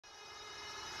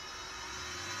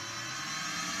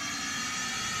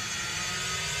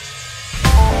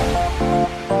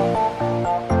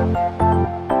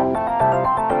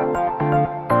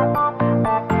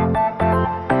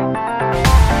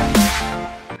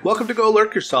Welcome to Go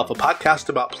Lurk Yourself, a podcast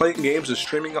about playing games and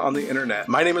streaming on the internet.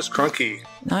 My name is Crunky.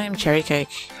 I am Cherry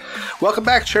Cake. Welcome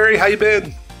back, Cherry. How you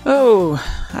been? Oh,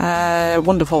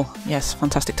 wonderful. Yes,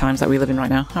 fantastic times that we live in right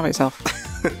now. How about yourself?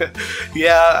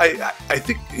 Yeah, I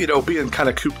think, being kind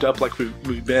of cooped up like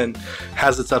we've been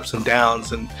has its ups and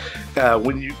downs. And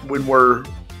when we're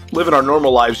living our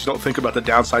normal lives, you don't think about the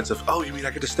downsides of, oh, you mean I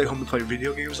could just stay home and play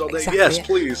video games all day? Exactly, yes, yeah.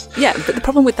 Please. Yeah, but the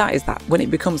problem with that is that when it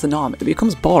becomes the norm, it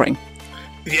becomes boring.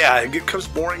 Yeah, it becomes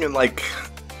boring, and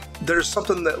there's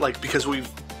something that because we've,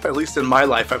 at least in my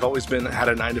life, I've always had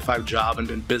a 9-to-5 job and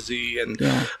been busy and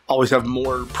always have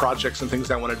more projects and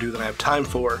things I want to do than I have time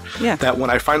for. Yeah. That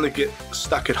when I finally get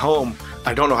stuck at home,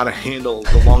 I don't know how to handle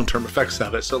the long-term effects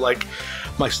of it. So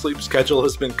my sleep schedule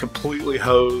has been completely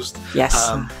hosed. Yes,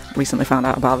 recently found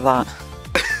out about that.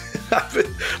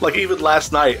 Even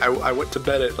last night, I went to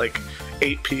bed at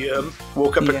 8 p.m.,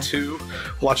 woke up at 2,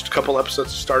 watched a couple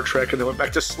episodes of Star Trek, and then went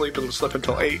back to sleep and slept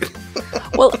until 8.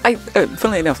 Well,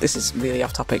 funnily enough, this is really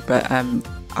off topic, but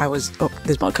I was up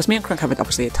this morning, because me and Crunk have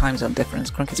obviously a time zone difference.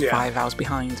 Crunk is 5 hours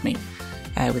behind me,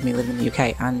 with me living in the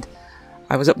UK, and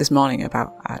I was up this morning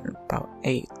about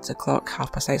 8 o'clock,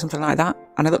 8:30, something like that,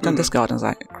 and I looked on Discord and I was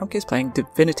like, Crunk is playing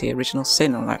Divinity Original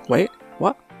Sin. I'm like, wait,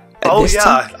 what?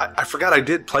 I forgot I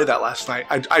did play that last night.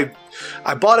 I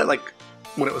bought it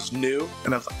when it was new,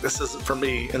 and I was like, this isn't for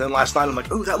me. And then last night I'm like,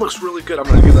 ooh, that looks really good, I'm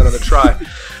gonna give that another try.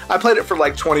 I played it for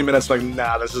 20 minutes,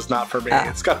 nah, this is not for me.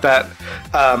 It's got that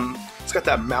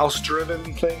mouse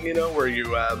driven thing, where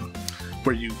you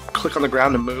click on the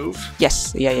ground to move.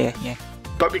 Yes, yeah.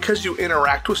 But because you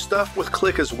interact with stuff with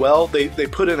click as well, they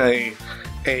put in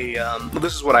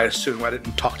this is what I assume. I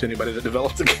didn't talk to anybody that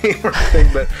developed the game or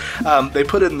anything, but they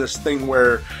put in this thing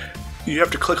where you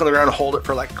have to click on the ground and hold it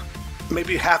for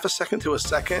maybe half a second to a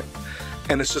second,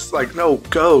 and it's just no,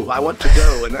 go, I want to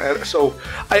go.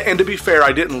 And to be fair,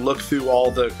 I didn't look through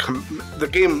all the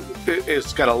game.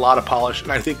 It's got a lot of polish, and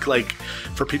I think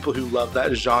for people who love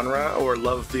that genre or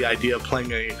love the idea of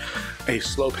playing a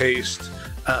slow-paced,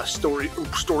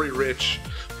 story-rich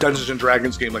Dungeons and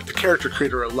Dragons game, the character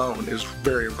creator alone is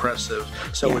very impressive.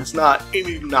 So it's not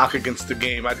any knock against the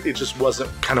game. It just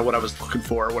wasn't kind of what I was looking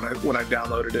for when I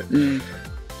downloaded it,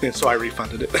 and so I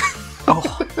refunded it.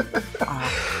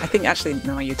 I think actually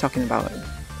now you're talking about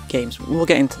games, we'll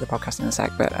get into the podcast in a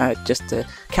sec, but just to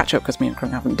catch up, because me and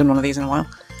Crunk haven't done one of these in a while.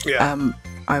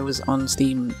 I was on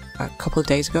Steam a couple of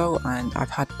days ago, and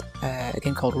I've had a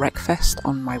game called Wreckfest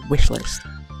on my wish list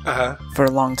for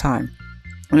a long time.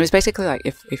 And it was basically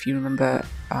if you remember,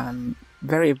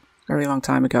 very, very long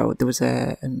time ago, there was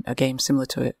a game similar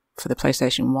to it for the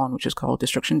PlayStation 1, which was called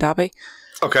Destruction Derby.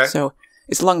 Okay. So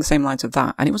it's along the same lines of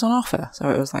that, and it was on offer, so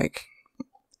it was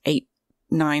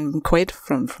 8-9 quid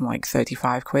from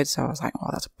 35 quid, so I was like, oh,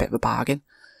 that's a bit of a bargain.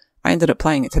 I ended up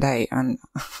playing it today, and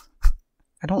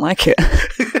I don't like it.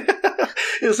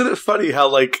 Isn't it funny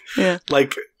how I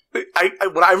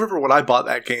remember when I bought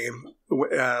that game,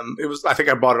 it was, I think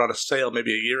I bought it on a sale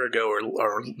maybe a year ago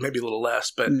or maybe a little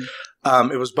less, but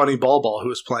it was Bunny Ball who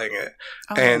was playing it,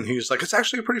 and he was like, it's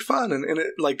actually pretty fun, and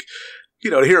it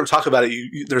to hear him talk about it,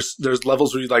 there's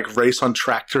levels where you race on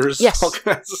tractors, all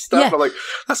kinds of stuff. Yeah. I'm like,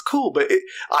 that's cool, but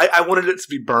I wanted it to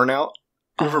be Burnout.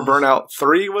 Remember Burnout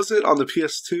 3, was it, on the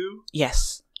PS2?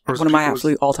 Yes. One of my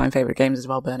absolute all-time favorite games as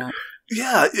well, Burnout.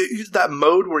 Yeah, it used that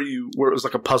mode where it was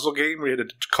like a puzzle game where you had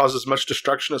to cause as much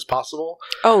destruction as possible.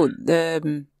 Oh,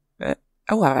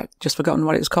 I've just forgotten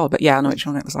what it was called, but yeah, I know which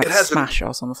one. It was Smash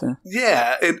or something.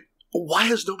 Yeah, and why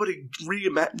has nobody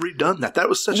redone that? That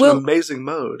was such an amazing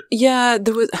mode. Yeah,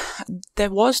 there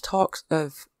was talks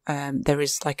of there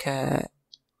is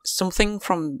something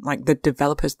from the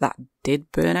developers that did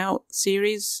Burnout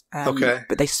series,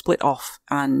 but they split off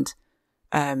and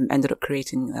ended up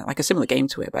creating a similar game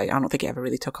to it, but I don't think it ever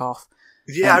really took off.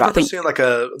 Yeah, I remember seeing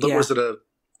was it a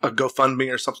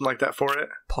GoFundMe or something like that for it?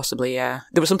 Possibly, yeah.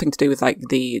 There was something to do with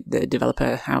the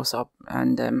developer house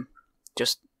and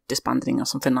just disbanding or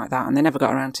something like that, and they never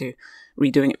got around to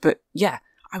redoing it. But yeah,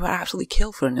 I would absolutely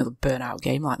kill for another Burnout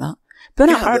game like that.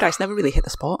 Burnout Paradise never really hit the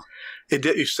spot. It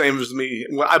did. Same as me.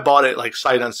 When I bought it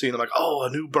sight unseen, I'm like, oh, a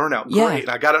new Burnout, great. Yeah. And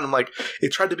I got it, and I'm like,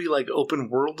 it tried to be open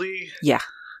worldy. Yeah.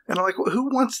 And I'm like, well, who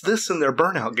wants this in their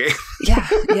Burnout game? Yeah.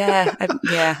 I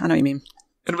know what you mean.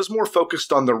 And it was more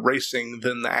focused on the racing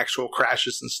than the actual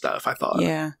crashes and stuff, I thought.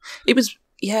 Yeah. It was,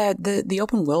 the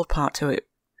open world part to it,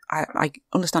 I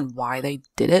understand why they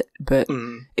did it, but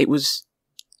it was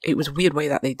a weird way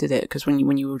that they did it, because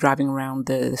when you were driving around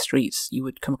the streets, you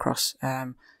would come across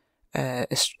a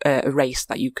race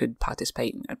that you could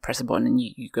participate in, press a button and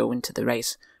you go into the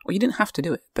race. Well, you didn't have to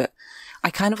do it, but I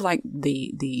kind of like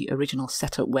the original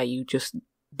setup where you just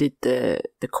did the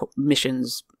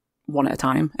missions one at a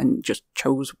time and just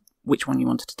chose which one you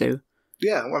wanted to do.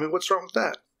 Yeah, I mean, what's wrong with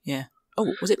that? Yeah.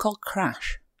 Oh, was it called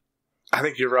Crash? I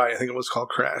think you're right. I think it was called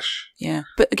Crash. Yeah,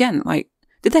 but again, like,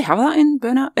 did they have that in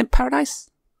Burnout in Paradise?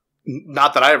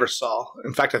 Not that I ever saw.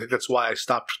 In fact, I think that's why I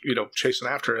stopped, chasing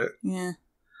after it. Yeah.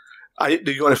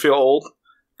 Do you want to feel old?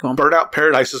 Go on. Burnout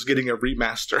Paradise is getting a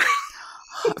remaster.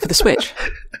 For the Switch?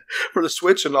 For the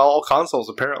Switch and all consoles,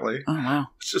 apparently. Oh, wow.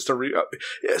 It's just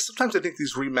sometimes I think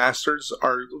these remasters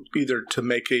are either to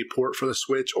make a port for the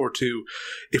Switch or to,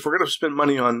 if we're going to spend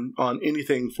money on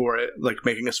anything for it, like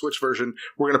making a Switch version,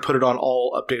 we're going to put it on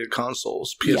all updated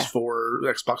consoles, PS4,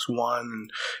 Xbox One,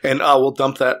 and we'll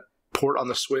dump that port on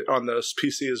the Switch, on the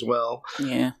PC as well.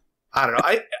 Yeah. I don't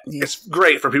know. It's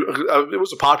great for people. It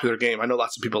was a popular game. I know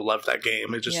lots of people loved that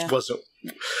game. It just wasn't,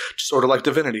 sort of like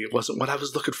Divinity. It wasn't what I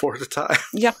was looking for at the time.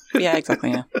 Yeah,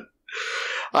 exactly. Yeah.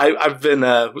 I've been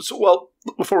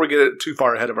before we get too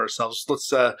far ahead of ourselves,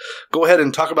 let's go ahead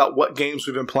and talk about what games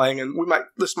we've been playing. And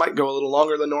this might go a little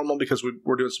longer than normal because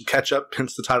we're doing some catch up,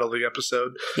 hence the title of the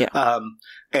episode. Yeah.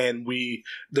 And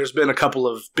there's been a couple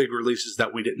of big releases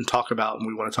that we didn't talk about, and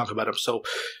we want to talk about them. So,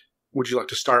 would you like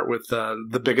to start with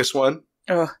the biggest one?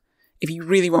 Oh, if you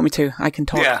really want me to, I can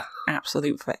talk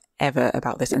absolute forever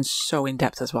about this, and so in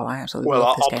depth as well. I absolutely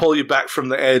love this game. I'll pull you back from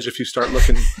the edge if you start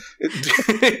looking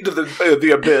into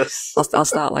the abyss. I'll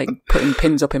start like putting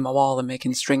pins up in my wall and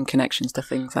making string connections to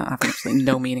things that have absolutely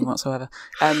no meaning whatsoever.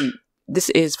 This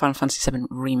is Final Fantasy VII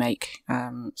Remake.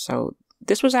 So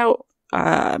this was out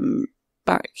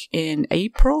back in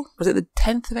April. Was it the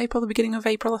 10th of April, the beginning of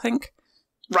April, I think?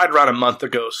 Right around a month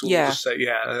ago, so we'll just say,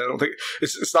 I don't think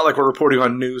it's not like we're reporting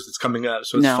on news that's coming up,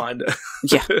 so it's fine to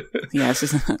this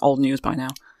is old news by now.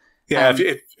 Yeah,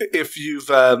 if you've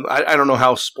I don't know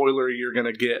how spoilery you're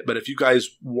gonna get, but if you guys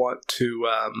want to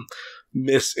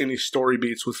miss any story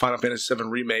beats with Final Fantasy VII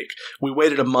Remake, we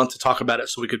waited a month to talk about it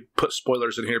so we could put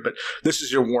spoilers in here. But this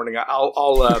is your warning.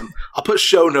 I'll put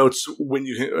show notes when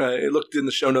you looked in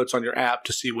the show notes on your app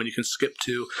to see when you can skip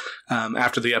to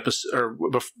after the episode. Or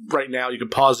right now, you can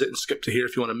pause it and skip to here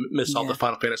if you want to miss all the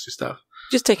Final Fantasy stuff.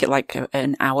 Just take it like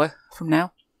an hour from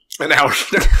now. An hour.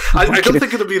 I don't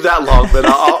think it'll be that long, but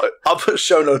I'll put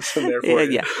show notes in there for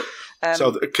you. Yeah.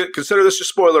 So consider this your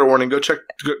spoiler warning. Go check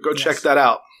that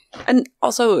out. And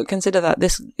also consider that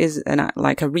this is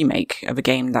like a remake of a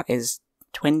game that is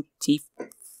 23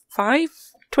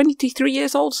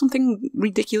 years old, something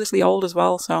ridiculously old as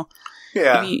well. So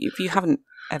if you haven't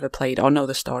ever played or know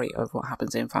the story of what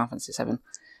happens in Final Fantasy VII,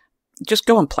 just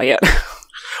go and play it.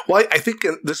 Well, I think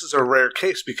this is a rare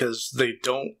case because they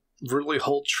don't really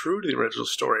hold true to the original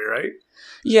story, right?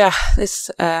 Yeah,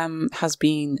 this has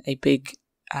been a big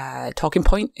talking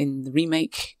point in the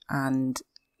remake, and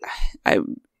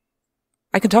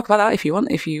I can talk about that if you want.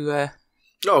 If you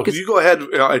you go ahead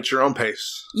at your own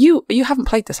pace. You haven't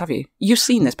played this, have you? You've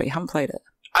seen this, but you haven't played it.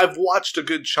 I've watched a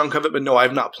good chunk of it, but no,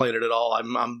 I've not played it at all.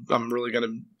 I'm really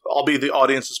gonna. I'll be the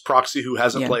audience's proxy who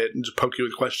hasn't played it and just poke you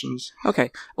with questions.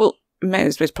 Okay, well,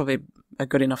 it's probably a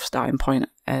good enough starting point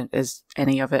as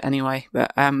any of it anyway.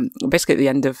 But basically, at the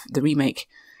end of the remake,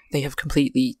 they have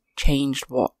completely changed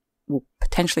what will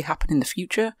potentially happen in the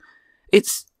future.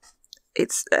 It's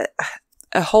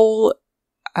a whole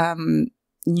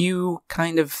new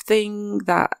kind of thing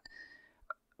that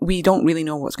we don't really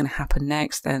know what's going to happen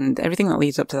next, and everything that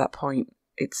leads up to that point,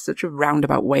 it's such a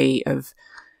roundabout way of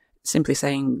simply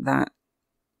saying that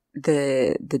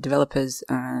the developers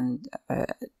and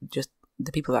just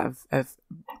the people that have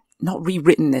not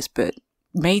rewritten this but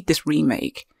made this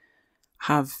remake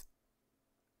have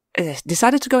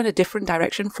decided to go in a different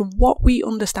direction from what we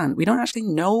understand. We don't actually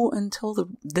know until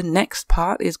the next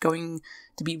part is going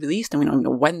to be released, and we don't know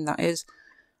when that is.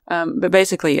 But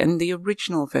basically, in the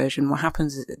original version, what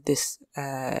happens is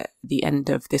at the end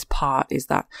of this part is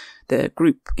that the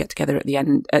group get together at the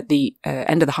end of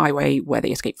the highway where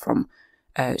they escape from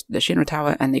the Shinra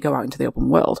Tower, and they go out into the open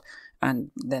world,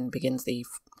 and then begins the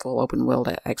full open world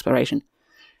exploration.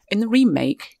 In the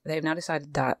remake, they've now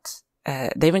decided that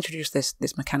they've introduced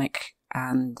this mechanic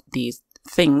and these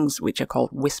things which are called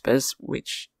whispers,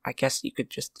 which I guess you could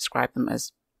just describe them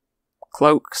as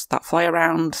cloaks that fly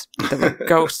around. They're like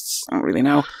ghosts. I don't really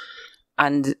know.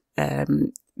 And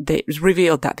it was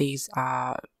revealed that these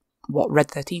are what Red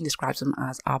 13 describes them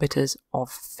as arbiters of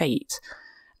fate.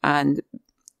 And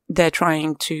they're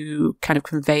trying to kind of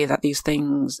convey that these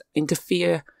things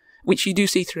interfere, which you do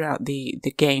see throughout the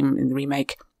game in the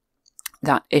remake,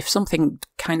 that if something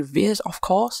kind of veers off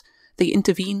course, they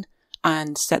intervene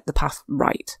and set the path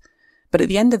right. But at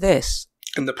the end of this...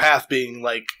 And the path being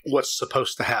like what's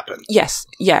supposed to happen. Yes,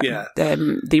 yeah.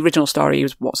 The original story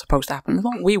was what's supposed to happen,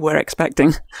 what we were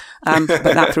expecting, but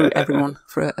that threw everyone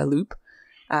for a loop.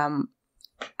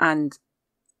 And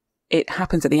it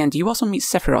happens at the end. You also meet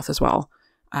Sephiroth as well.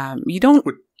 You don't.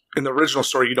 In the original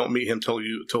story, you don't meet him till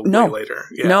way later.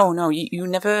 Yeah. No, you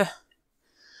never.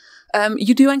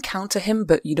 You do encounter him,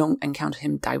 but you don't encounter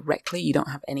him directly. You don't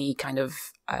have any kind of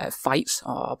fights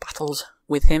or battles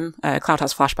with him. Cloud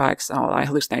has flashbacks or like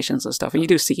hallucinations and stuff, and you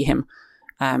do see him.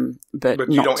 But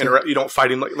you don't interact. You don't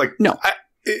fight him like no.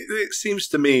 It seems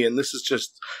to me, and this is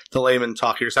just the layman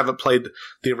talk here, because I haven't played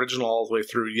the original all the way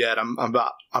through yet.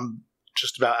 I'm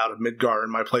just about out of Midgar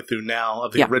in my playthrough now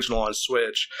of the original on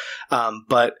Switch.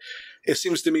 But it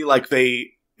seems to me like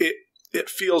it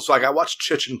feels like I watched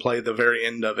Chichen play the very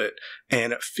end of it,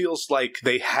 and it feels like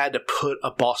they had to put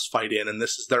a boss fight in, and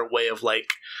this is their way of like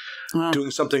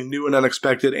doing something new and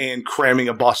unexpected and cramming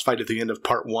a boss fight at the end of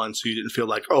part 1, so you didn't feel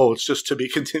like, oh, it's just to be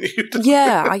continued.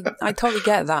 Yeah, I totally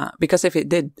get that, because if it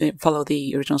did follow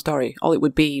the original story, all it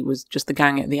would be was just the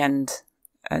gang at the end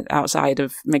outside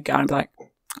of Midgar and be like,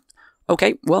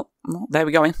 okay, well there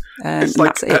we go, and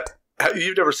that's it.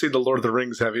 You've never seen the Lord of the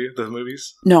Rings, have you? The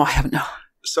movies? No, I haven't. No.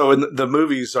 So in the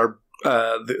movies are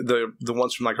the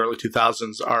ones from like early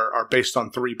 2000s are based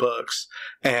on 3 books,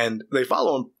 and they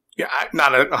follow them. Yeah,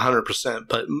 not 100%,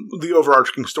 but the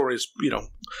overarching story is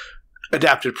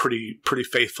adapted pretty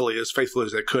faithfully as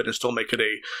they could, and still make it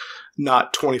a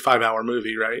not 25-hour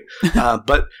movie, right?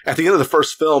 But at the end of the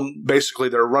first film, basically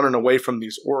they're running away from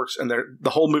these orcs, and the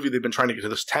whole movie they've been trying to get to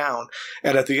this town.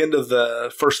 And at the end of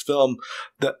the first film,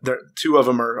 the 2 of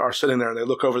them are sitting there, and they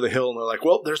look over the hill, and they're like,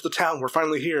 "Well, there's the town. We're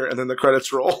finally here." And then the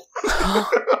credits roll.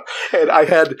 And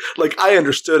I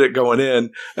understood it going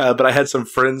in, but I had some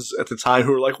friends at the time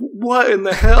who were like, "What in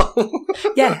the hell?"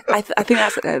 Yeah, I think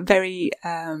that's a very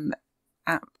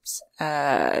apt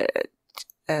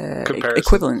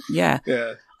equivalent, yeah.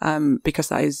 Because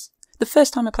that is the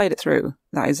first time I played it through.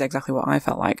 That is exactly what I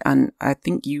felt like, and I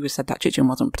think you said that Chichen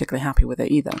wasn't particularly happy with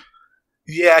it either.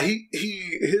 Yeah,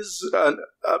 his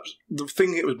the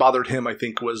thing that bothered him, I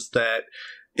think, was that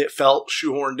it felt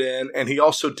shoehorned in, and he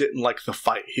also didn't like the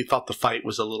fight. He thought the fight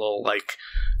was a little like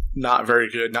not very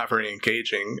good, not very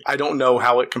engaging. I don't know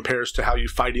how it compares to how you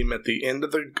fight him at the end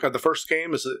of the first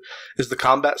game. Is the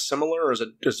combat similar, or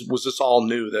was this all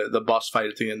new? The boss fight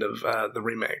at the end of the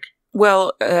remake.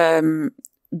 Well,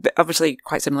 obviously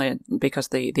quite similar, because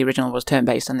the original was turn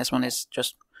based, and this one is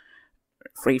just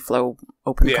free flow,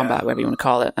 open combat, whatever you want to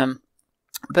call it.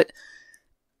 But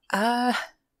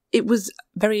it was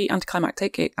very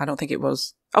anticlimactic. I don't think it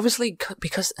was, obviously,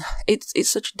 because it's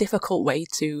such a difficult way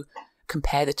to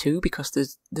compare the two, because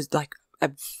there's like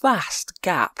a vast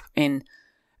gap in,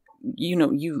 you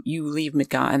leave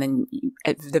Midgar, and then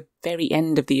at the very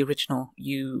end of the original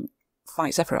you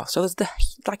fight Sephiroth. So there's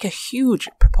like a huge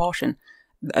proportion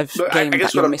of game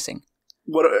that you're missing.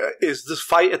 What is this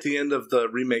fight at the end of the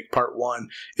remake part 1?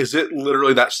 Is it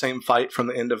literally that same fight from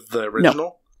the end of the original?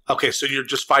 No. Okay, so you're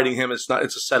just fighting him. It's not.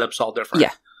 It's a setup's all different.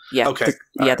 Yeah. Okay.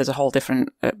 There's a whole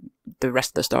different the rest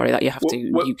of the story that you have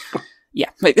to. Yeah,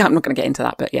 I'm not going to get into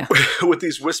that, but yeah. With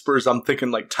these whispers, I'm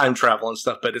thinking like time travel and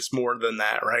stuff, but it's more than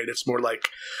that, right? It's more like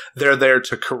they're there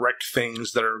to correct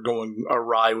things that are going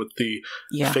awry with the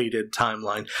faded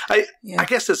timeline. I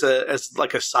guess as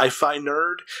like a sci-fi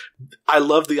nerd, I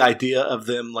love the idea of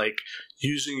them like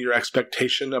using your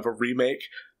expectation of a remake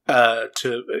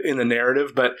in the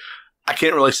narrative, but I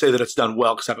can't really say that it's done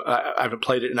well, because I haven't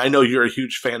played it, and I know you're a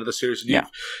huge fan of the series. And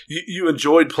you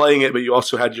enjoyed playing it, but you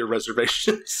also had your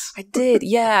reservations. I did,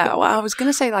 yeah. Well, I was going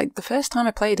to say, like, the first time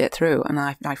I played it through and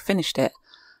I finished it,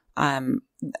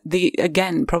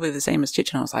 again, probably the same as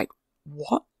Chichen, I was like,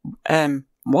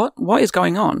 what is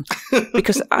going on?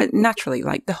 Because naturally,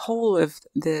 like, the whole of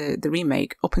the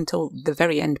remake up until the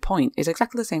very end point is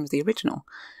exactly the same as the original.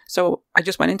 So I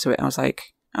just went into it and I was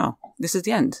like, oh, this is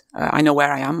the end. I know where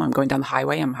I am. I'm going down the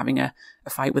highway. I'm having a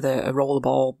fight with a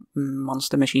rollerball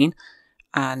monster machine.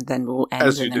 And then we'll end.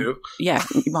 As you do. Yeah.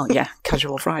 Well, yeah.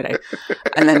 Casual Friday.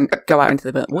 And then go out into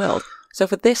the world. So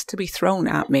for this to be thrown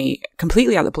at me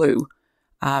completely out of the blue,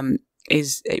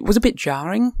 it was a bit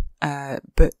jarring.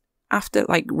 But after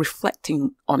like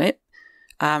reflecting on it,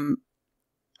 and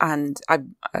I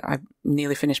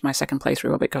nearly finished my second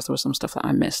playthrough of it because there was some stuff that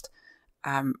I missed.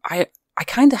 I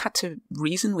kind of had to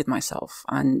reason with myself,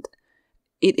 and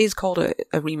it is called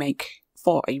a remake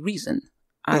for a reason.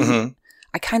 And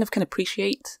I kind of can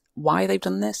appreciate why they've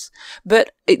done this,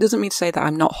 but it doesn't mean to say that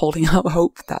I'm not holding out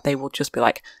hope that they will just be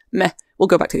like, meh, we'll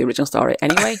go back to the original story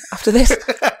anyway after this.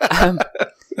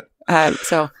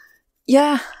 So,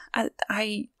 yeah,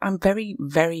 I'm very,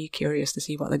 very curious to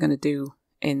see what they're going to do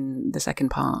in the second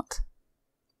part.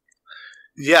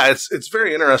 Yeah, it's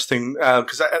very interesting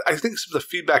because I think some of the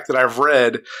feedback that I've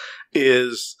read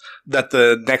is that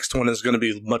the next one is going to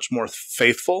be much more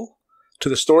faithful to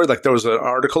the story. Like there was an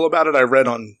article about it I read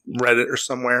on Reddit or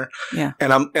somewhere. Yeah,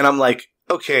 and I'm like,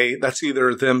 okay, that's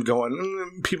either them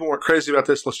going, people weren't crazy about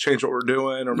this, let's change what we're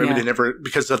doing, or maybe they never,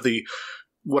 because of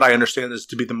what I understand is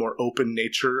to be the more open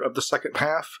nature of the second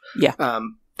half. Yeah,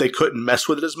 they couldn't mess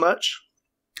with it as much.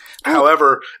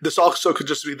 However, this also could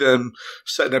just be them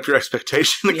setting up your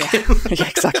expectation again. Yeah,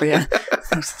 exactly. Yeah,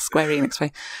 Square Enix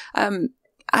way.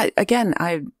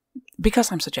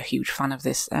 Because I'm such a huge fan of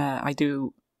this, I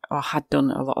do or had done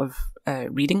a lot of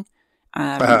reading,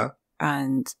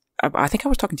 and I think I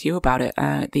was talking to you about it.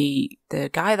 The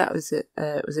guy that is it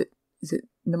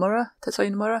Nomura?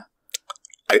 Tetsuya Nomura?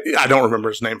 I don't remember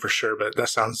his name for sure, but that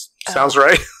sounds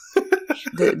right.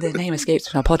 The name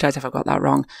escapes me. I apologize if I got that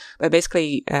wrong. But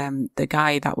basically, the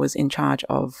guy that was in charge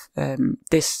of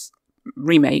this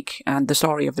remake and the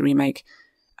story of the remake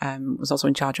was also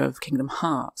in charge of Kingdom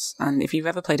Hearts. And if you've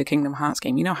ever played a Kingdom Hearts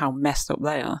game, you know how messed up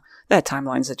they are. Their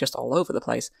timelines are just all over the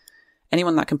place.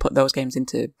 Anyone that can put those games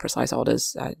into precise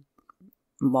orders,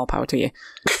 more power to you.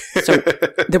 So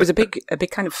there was a big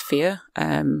kind of fear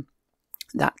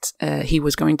that he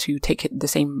was going to take the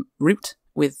same route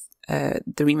with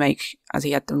the remake as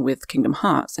he had done with Kingdom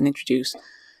Hearts and introduce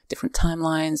different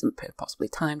timelines and possibly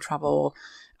time travel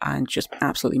and just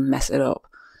absolutely mess it up.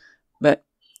 But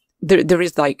there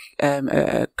is like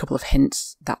a couple of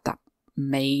hints that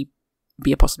may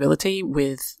be a possibility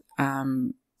with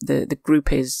the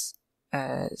group is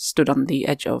stood on the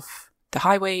edge of the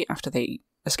highway after they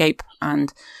escape,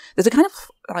 and there's a kind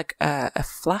of like a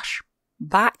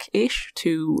flashback-ish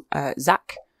to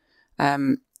Zack,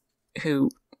 who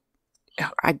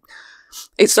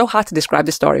it's so hard to describe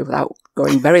the story without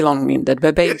going very long-winded,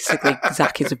 but basically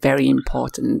Zack is a very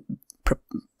important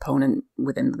proponent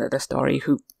within the story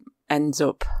who ends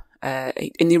up,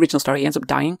 in the original story, he ends up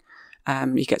dying.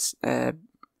 He gets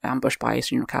ambushed by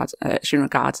Shinra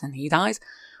guards and he dies.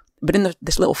 But in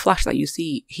this little flash that you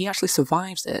see, he actually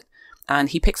survives it. And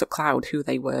he picks up Cloud, who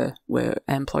they were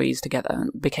employees together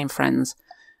and became friends.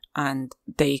 And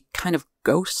they kind of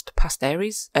ghost past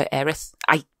Aerith.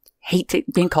 I hate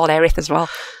it being called Aerith as well.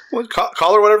 Well,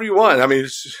 call her whatever you want. I mean,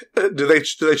 do they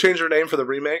change her name for the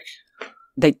remake?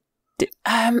 They did.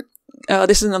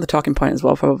 This is another talking point as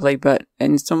well, probably. But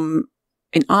in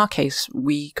our case,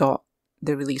 we got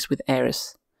the release with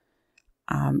Aerith.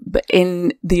 But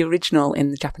in the original,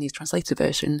 in the Japanese translated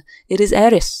version, it is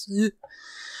Aerith.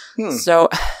 So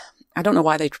I don't know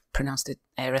why they pronounced it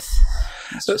Aerith.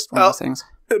 It's just one of those things.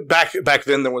 Back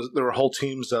then, there were whole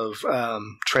teams of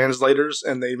translators,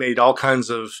 and they made all kinds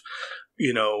of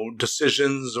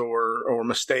decisions or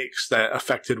mistakes that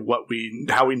affected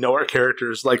how we know our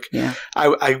characters. Like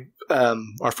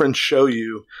our friend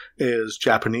Shoyu is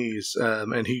Japanese,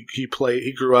 and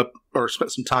he grew up or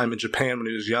spent some time in Japan when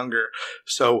he was younger.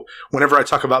 So whenever I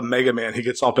talk about Mega Man, he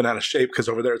gets all bent out of shape because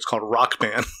over there it's called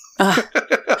Rockman.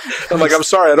 I'm like, I'm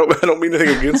sorry, I don't mean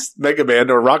anything against Mega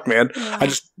Man or Rockman. Yeah. I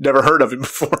just never heard of him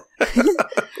before.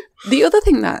 The other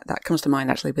thing that comes to mind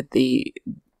actually with the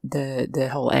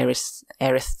whole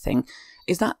Aerith thing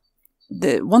is that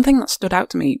the one thing that stood out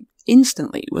to me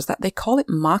instantly was that they call it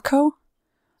Mako.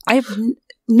 I have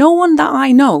no one that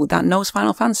I know that knows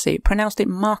Final Fantasy pronounced it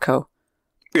Mako.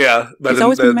 Yeah, but the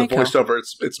voiceover,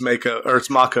 it's Mako, or it's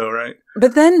Mako, right?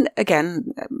 But then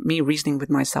again, me reasoning with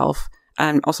myself,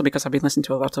 and also because I've been listening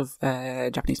to a lot of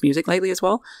Japanese music lately as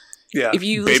well. Yeah, if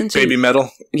you listen to Baby Metal,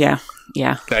 yeah,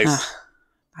 nice.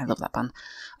 I love that band.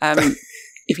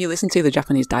 If you listen to the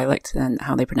Japanese dialect and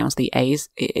how they pronounce the A's,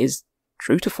 it is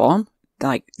true to form.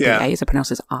 Like the A's are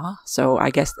pronounced as R, so I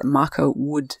guess Mako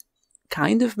would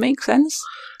kind of make sense.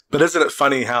 But isn't it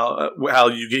funny how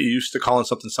you get used to calling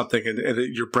something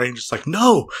and your brain just like,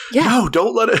 no,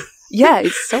 don't let it. Yeah,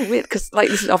 it's so weird because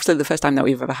this is obviously the first time that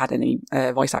we've ever had any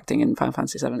voice acting in Final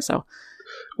Fantasy VII. So,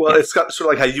 well, it's got sort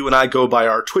of like how you and I go by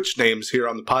our Twitch names here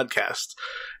on the podcast.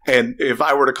 And if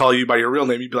I were to call you by your real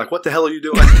name, you'd be like, "What the hell are you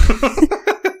doing?"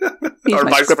 Or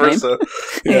vice versa.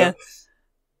 Yeah.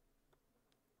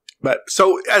 But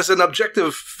so, as an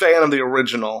objective fan of the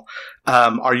original,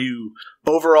 are you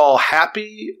overall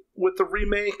happy with the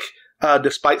remake,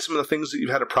 despite some of the things that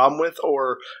you've had a problem with,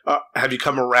 or have you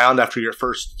come around after your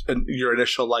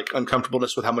initial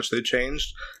uncomfortableness with how much they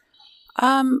changed?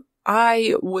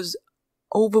 I was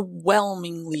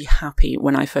overwhelmingly happy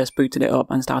when I first booted it up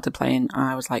and started playing.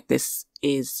 I was like, "This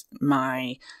is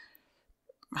my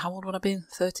how old would I be?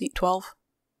 12?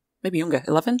 maybe younger,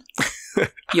 11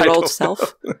 year old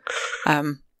self.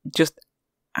 Just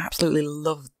absolutely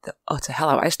loved the utter hell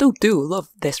out. I still do love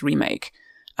this remake.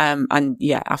 And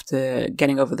yeah, after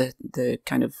getting over the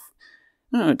kind of,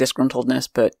 I don't know, disgruntledness,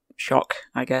 but shock,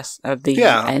 I guess, of the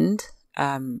end,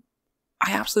 I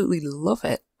absolutely love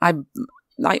it. I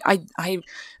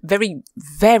very,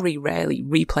 very rarely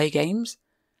replay games,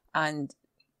 and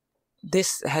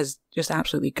this has just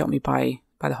absolutely got me by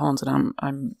the horns, and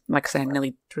I'm like I say, I'm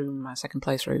nearly through my second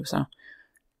playthrough, so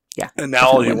yeah. And now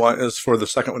all you want is for the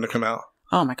second one to come out.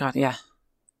 Oh my god, yeah.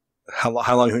 How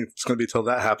long do you think it's going to be till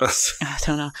that happens? I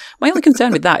don't know. My only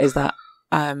concern with that is that,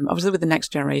 obviously with the next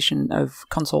generation of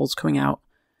consoles coming out,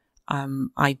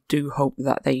 I do hope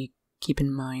that they keep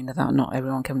in mind that not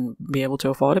everyone can be able to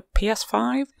afford a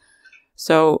PS5.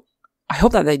 So I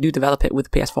hope that they do develop it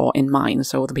with PS4 in mind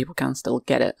so other people can still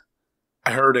get it.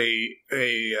 I heard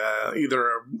either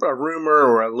a rumor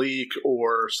or a leak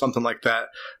or something like that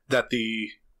the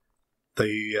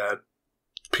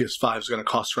PS5 is going to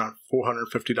cost around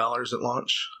 $450 at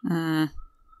launch,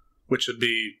 which would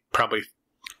be probably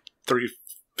 $350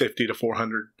 to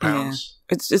 £400. Yeah.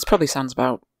 It probably sounds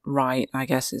about right. I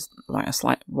guess it's like a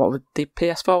slight. What would the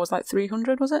PS4 was like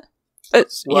 300? Was it?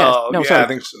 Sorry. I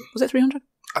think so. Was it 300?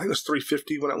 I think it was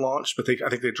 350 when it launched, but I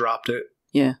think they dropped it.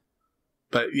 Yeah.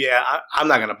 But yeah, I'm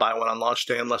not going to buy one on launch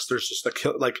day unless there's just a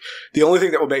kill. Like, the only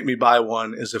thing that will make me buy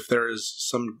one is if there is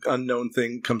some unknown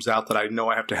thing comes out that I know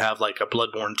I have to have, like a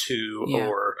Bloodborne 2,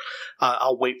 or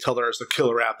I'll wait till there's a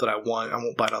killer app that I want. I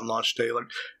won't buy it on launch day. Like,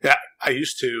 yeah, I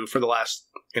used to for the last,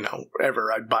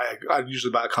 ever. I'd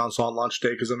usually buy a console on launch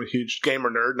day because I'm a huge gamer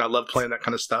nerd and I love playing that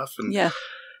kind of stuff. And yeah.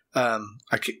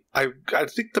 I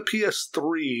think the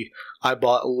PS3 I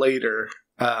bought later.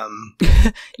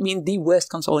 You mean the worst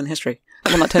console in history? The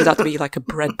one that turns out to be like a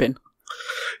bread bin.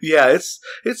 Yeah, it's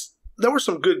there were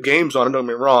some good games on it, don't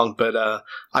get me wrong, but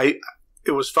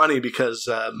it was funny because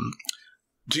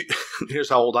here's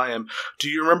how old I am. Do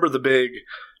you remember the big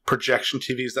projection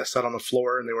TVs that sat on the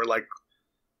floor and they were like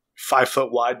 5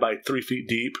 foot wide by 3 feet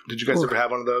deep? Did you guys ever have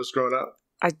one of those growing up?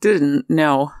 I didn't,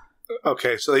 no.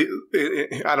 Okay, so I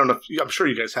don't know. I'm sure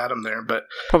you guys had them there, but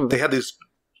probably. They had these,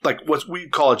 like what we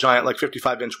call a giant, like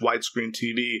 55-inch widescreen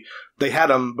TV. They had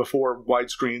them before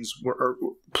widescreens or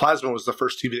plasma was the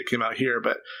first TV that came out here.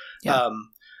 But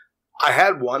I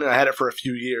had one, and I had it for a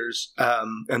few years.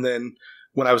 And then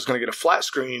when I was going to get a flat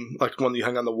screen, like one that you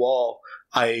hung on the wall,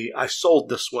 I sold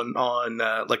this one on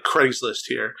like Craigslist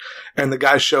here. And the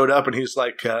guy showed up, and he's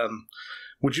like,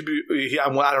 would you be? I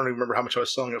don't even remember how much I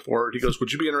was selling it for. He goes,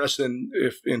 "Would you be interested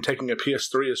in taking a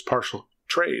PS3 as partial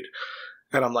trade?"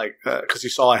 And I'm like, because he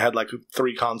saw I had like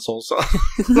 3 consoles. So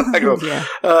I go,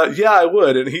 yeah, I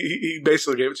would. And he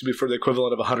basically gave it to me for the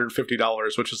equivalent of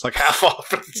 $150, which is like half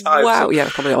off at the time. Wow, so yeah,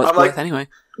 probably all it's worth anyway.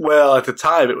 Well, at the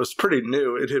time, it was pretty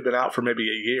new. It had been out for maybe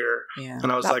a year. Yeah,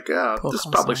 and I was like, yeah, this is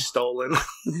probably stolen.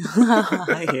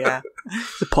 Yeah.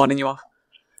 It's pawning you off.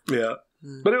 Yeah.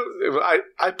 But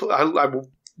I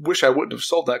wish I wouldn't have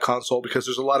sold that console because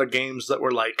there's a lot of games that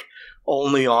were like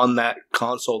only on that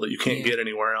console that you can't get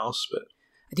anywhere else. But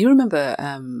I do remember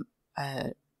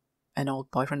an old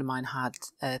boyfriend of mine had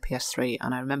a PS3,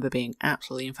 and I remember being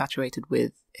absolutely infatuated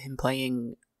with him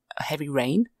playing Heavy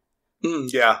Rain.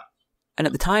 Yeah. And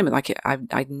at the time, like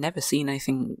I'd never seen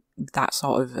anything that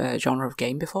sort of genre of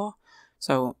game before.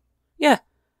 So, yeah.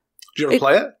 Did you ever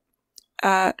play it?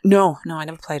 No, I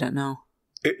never played it, no.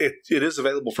 It is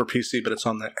available for PC, but it's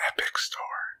on the Epic Store.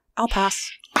 I'll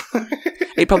pass.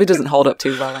 It probably doesn't hold up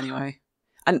too well anyway.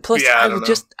 And plus, I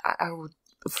would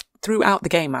throughout the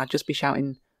game, I'd just be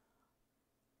shouting,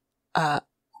 crud,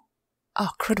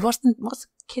 what's the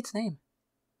kid's name?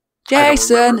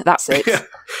 Jason! That's it. Yeah.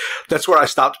 That's where I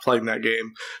stopped playing that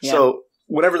game. Yeah. So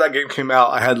whenever that game came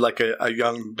out, I had like a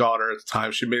young daughter at the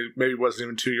time. She maybe wasn't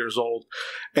even 2 years old.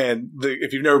 And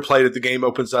if you've never played it, the game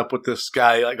opens up with this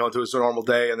guy like going through his normal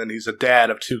day, and then he's a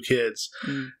dad of 2 kids.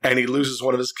 And he loses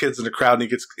one of his kids in the crowd, and he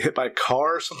gets hit by a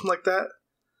car or something like that.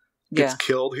 Gets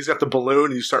killed. He's got the balloon,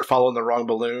 and you start following the wrong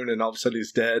balloon, and all of a sudden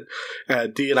he's dead.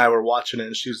 Dee and I were watching it,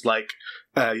 and she was like,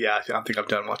 yeah, I think I'm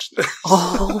done watching it.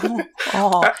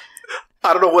 Oh.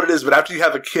 I don't know what it is, but after you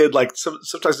have a kid, like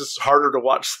sometimes it's harder to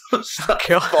watch stuff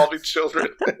involving children.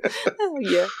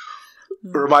 Yeah. It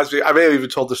reminds me, I may have even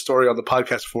told this story on the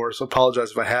podcast before, so apologize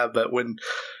if I have, but when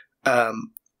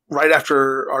right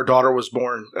after our daughter was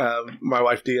born, my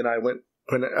wife Dee and I went,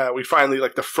 when we finally,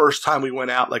 like the first time we went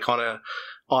out, like on a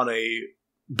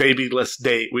babyless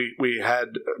date,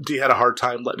 Dee had a hard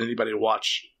time letting anybody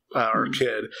watch our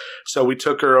kid. So we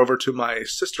took her over to my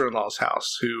sister-in-law's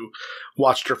house, who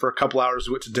watched her for a couple hours.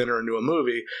 We went to dinner and to a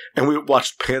movie, and we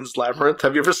watched Pan's Labyrinth.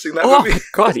 Have you ever seen that movie? Oh, my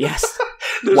God, yes.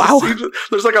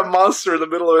 There's like a monster in the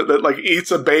middle of it that like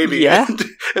eats a baby. Yeah.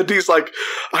 And he's like,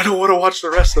 I don't want to watch the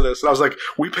rest of this. And I was like,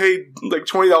 we paid like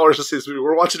 $20 to see this movie.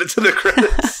 We're watching it to the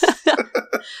credits.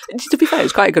 To be fair,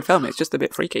 it's quite a good film. It's just a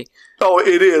bit freaky. Oh,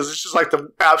 it is. It's just like the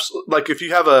absolute, like if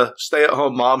you have a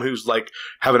stay-at-home mom who's like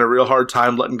having a real hard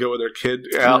time letting go of their kid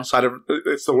outside of,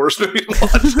 it's the worst movie to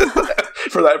watch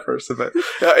for that person. But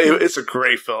it's a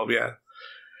great film. Yeah.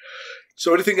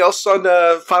 So, anything else on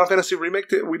Final Fantasy Remake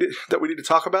that we need to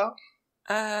talk about?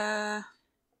 I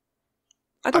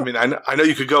mean, I know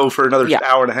you could go for another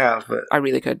hour and a half, but I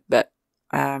really could. But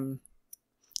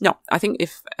no, I think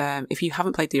if you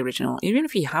haven't played the original, even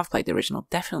if you have played the original,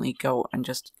 definitely go and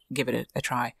just give it a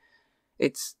try.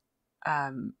 It's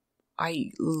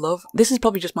I love. This is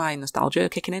probably just my nostalgia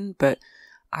kicking in, but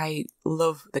I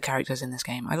love the characters in this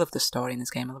game. I love the story in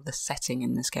this game. I love the setting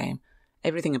in this game.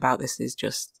 Everything about this is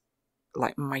just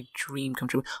like my dream come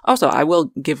true. Also, I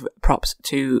will give props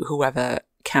to whoever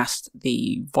cast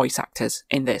the voice actors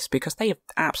in this, because they have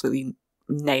absolutely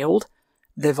nailed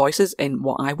the voices in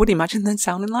what I would imagine them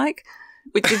sounding like,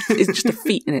 which is just a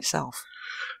feat in itself.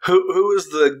 Who is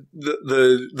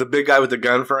the big guy with the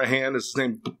gun for a hand? Is his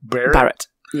name Barrett? Barrett,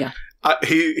 yeah.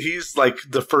 He's like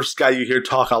the first guy you hear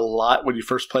talk a lot when you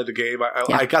first play the game.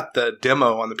 I got the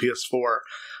demo on the PS4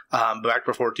 back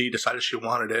before Dee decided she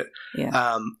wanted it.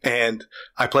 Yeah. And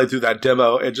I played through that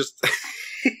demo and just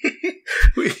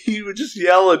he would just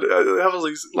yell and have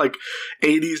these like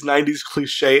 80s, 90s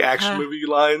cliche action movie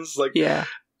lines. Like, yeah.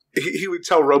 He would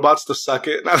tell robots to suck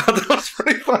it, and I thought that was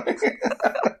pretty funny.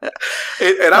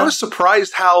 and I was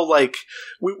surprised how, like,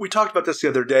 we talked about this the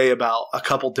other day about a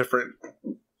couple different,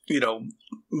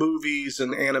 movies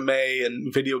and anime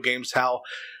and video games, how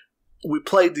we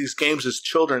played these games as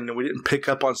children and we didn't pick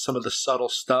up on some of the subtle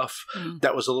stuff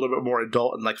that was a little bit more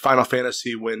adult. And like Final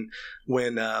Fantasy, when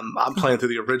I'm playing through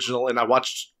the original and I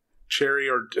watched Cherry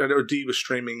or Dee was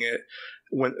streaming it,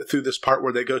 went through this part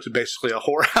where they go to basically a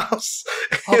whorehouse.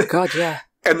 Oh, God, yeah.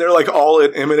 And they're like all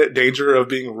in imminent danger of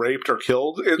being raped or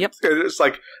killed. And it's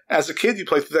like, as a kid, you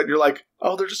play through that and you're like,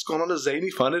 oh, they're just going on a zany,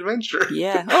 fun adventure.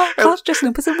 Yeah. Oh, Cloud's dressing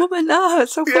up as a woman. Oh,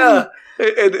 it's so funny. Yeah.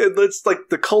 And it's like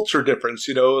the culture difference,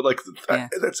 like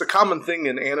that's a common thing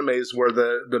in animes where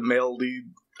the male lead,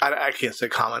 I can't say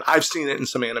common. I've seen it in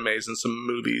some animes and some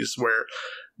movies where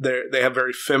they have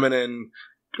very feminine,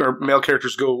 or male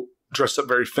characters go dressed up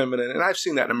very feminine, and I've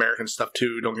seen that in American stuff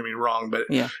too. Don't get me wrong, but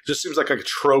it just seems like a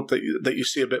trope that you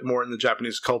see a bit more in the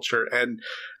Japanese culture, and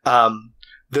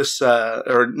this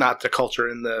or not the culture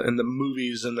in the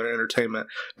movies and their entertainment,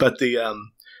 but the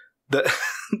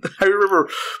I remember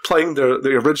playing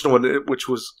the original one, which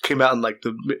came out in like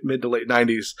the mid to late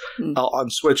 90s on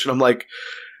Switch, and I'm like,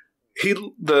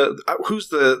 who's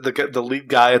the lead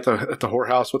guy at the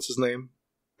whorehouse? What's his name?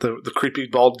 The creepy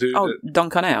bald dude. Oh, Don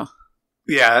Corneo.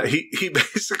 Yeah, he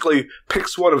basically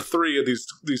picks one of three of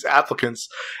these applicants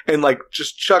and like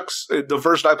just chucks the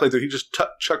version I played through. He just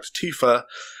chucks Tifa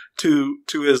to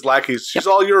his lackeys. She's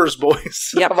all yours,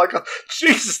 boys. Yep. I'm like, oh,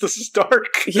 Jesus, this is dark.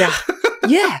 Yeah,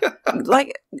 yeah.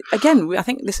 Like again, I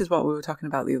think this is what we were talking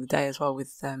about the other day as well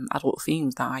with adult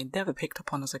themes that I never picked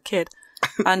up on as a kid,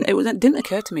 and it didn't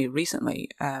occur to me recently.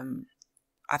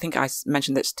 I think I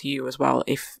mentioned this to you as well.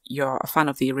 If you're a fan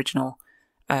of the original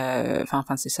Final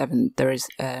Fantasy VII, there is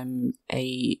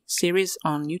a series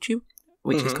on YouTube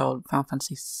which is called Final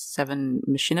Fantasy VII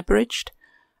Machine Abridged,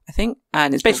 I think,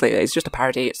 and it's just a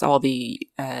parody. It's all the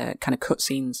kind of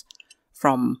cutscenes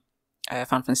from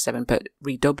Final Fantasy VII, but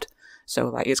redubbed. So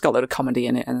like it's got a lot of comedy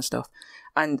in it and stuff.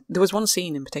 And there was one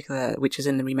scene in particular which is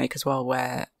in the remake as well,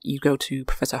 where you go to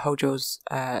Professor Hojo's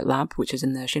lab, which is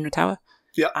in the Shinra Tower.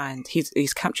 Yeah, and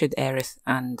he's captured Aerith,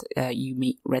 and you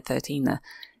meet Red 13 there.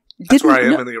 That's where I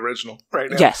am in the original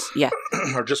right now. Yes, yeah.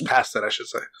 Or just past that, I should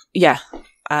say. Yeah.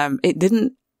 It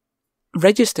didn't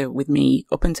register with me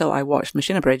up until I watched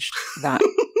Machine Abridged that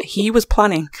he was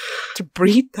planning to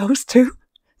breed those two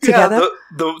together. Yeah,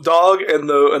 the dog and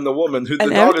the woman. The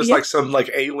dog is like some like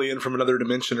alien from another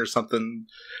dimension or something.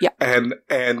 Yeah. And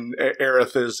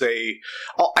Aerith is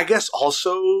I guess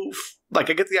also, like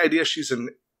I get the idea she's an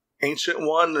ancient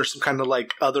one or some kind of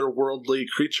like otherworldly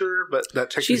creature, but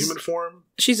that takes a human form.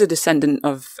 She's a descendant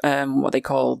of what they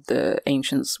call the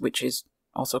ancients, which is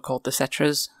also called the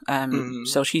Cetras.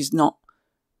 So she's not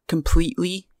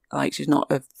completely like, she's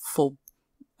not a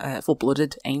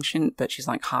full-blooded ancient, but she's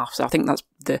like half. So I think that's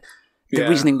the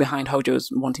reasoning behind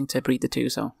Hojo's wanting to breed the two.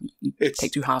 So you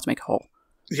take two halves to make a whole.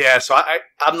 Yeah, so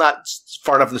I'm not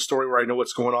far enough in the story where I know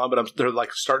what's going on, but they're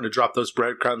like starting to drop those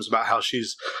breadcrumbs about how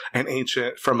she's an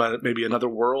ancient from maybe another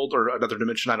world or another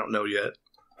dimension. I don't know yet.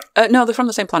 No, they're from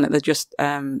the same planet. They're just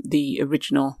the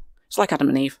original. It's like Adam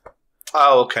and Eve.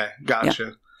 Oh, okay,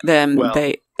 gotcha.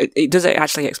 Yeah. It does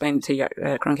actually explain to you,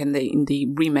 Crunk, in the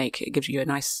remake. It gives you a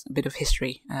nice bit of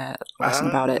history lesson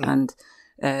about it,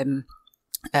 and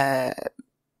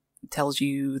tells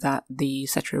you that the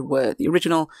Cetra were the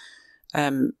original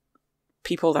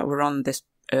people that were on this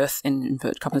Earth, in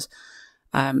inverted commas.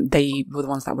 They were the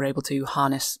ones that were able to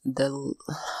harness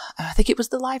I think it was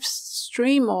the live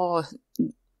stream or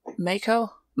Mako,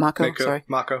 sorry.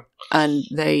 Mako. And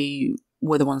they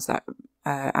were the ones that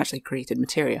actually created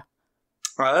materia.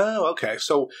 Oh, okay.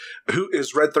 So who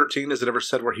is Red 13? Is it ever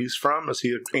said where he's from? Is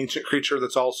he an ancient creature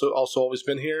that's also always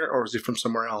been here, or is he from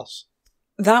somewhere else?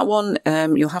 That one,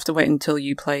 you'll have to wait until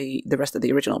you play the rest of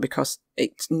the original, because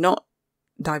it's not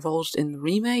divulged in the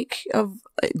remake.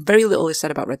 Very little is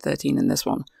said about Red 13 in this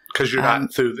one. Because you're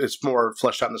not through, it's more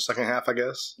fleshed out in the second half, I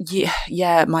guess.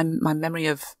 Yeah. My memory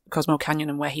of Cosmo Canyon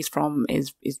and where he's from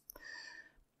is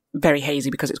very hazy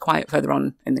because it's quite further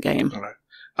on in the game. All right.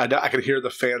 I can hear the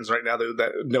fans right now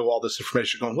that know all this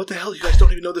information going, what the hell? You guys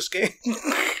don't even know this game?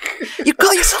 You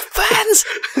call yourself fans?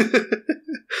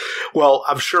 Well,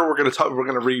 I'm sure we're going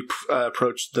to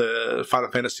approach the Final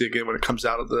Fantasy again when it comes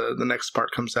out, the next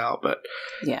part comes out. But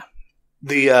yeah,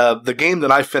 the game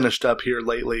that I finished up here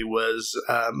lately was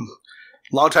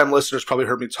longtime listeners probably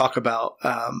heard me talk about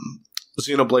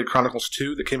Xenoblade Chronicles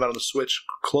 2 that came out on the Switch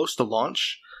close to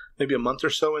launch, maybe a month or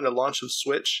so into launch of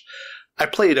Switch. I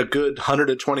played a good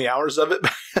 120 hours of it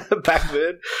back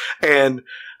then, and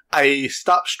I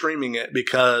stopped streaming it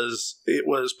because it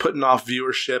was putting off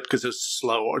viewership because it's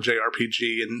slow or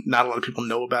JRPG and not a lot of people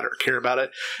know about it or care about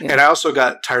it. Yeah. And I also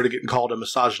got tired of getting called a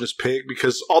misogynist pig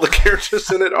because all the characters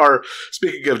in it are,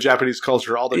 speaking of Japanese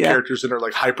culture, all the characters in it are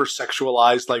like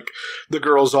hypersexualized. Like the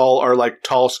girls all are like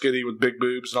tall, skinny with big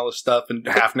boobs and all this stuff and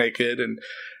half naked. And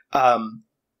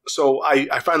so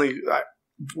I finally,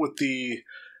 with the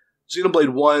Xenoblade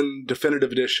 1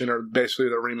 Definitive Edition, or basically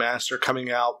the remaster, coming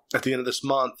out at the end of this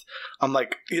month, I'm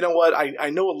like, you know what? I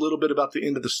know a little bit about the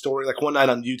end of the story. Like one night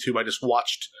on YouTube, I just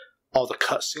watched all the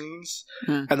cutscenes,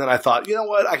 and then I thought, you know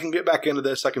what? I can get back into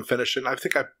this. I can finish it. And I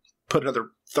think I put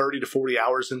another 30 to 40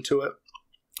 hours into it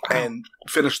and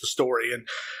finished the story. And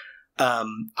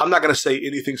I'm not going to say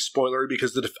anything spoilery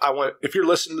because if you're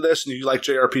listening to this and you like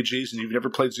JRPGs and you've never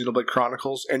played Xenoblade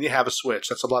Chronicles and you have a Switch,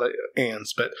 that's a lot of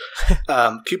ands, but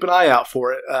keep an eye out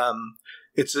for it.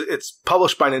 It's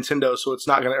published by Nintendo, so it's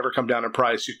not going to ever come down in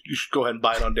price. You should go ahead and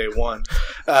buy it on day one.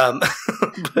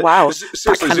 Wow.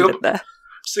 Seriously,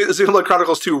 Xenoblade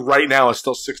Chronicles 2 right now is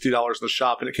still $60 in the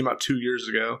shop, and it came out 2 years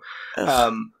ago.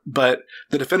 But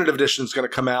the Definitive Edition is going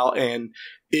to come out, and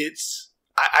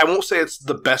I won't say it's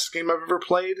the best game I've ever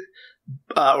played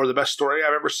or the best story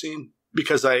I've ever seen,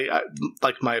 because I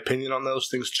like my opinion on those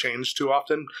things change too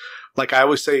often. Like I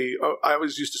always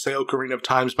used to say Ocarina of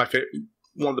Time is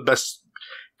one of the best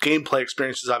gameplay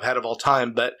experiences I've had of all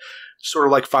time, but sort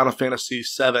of like Final Fantasy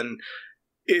VII,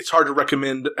 it's hard to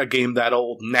recommend a game that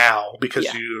old now because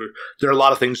there are a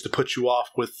lot of things to put you off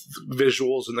with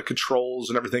visuals and the controls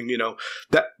and everything. You know,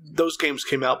 that those games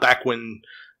came out back when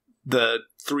the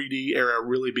 3D era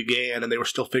really began, and they were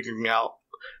still figuring out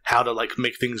how to like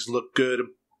make things look good and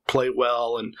play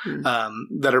well, and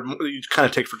that are you kind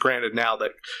of take for granted now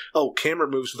that camera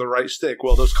moves with the right stick.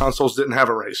 Well, those consoles didn't have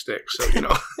a right stick, so you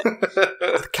know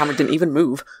the camera didn't even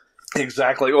move.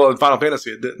 Exactly. Well, in Final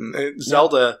Fantasy, it didn't. In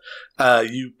Zelda,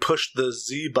 you push the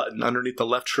Z button underneath the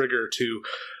left trigger to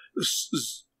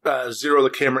zero the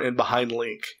camera in behind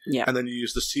Link, and then you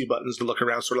use the C buttons to look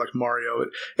around, sort of like Mario.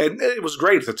 And it was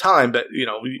great at the time, but you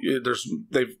know,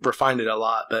 they've refined it a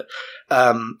lot. But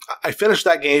I finished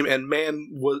that game, and man,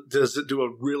 does it do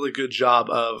a really good job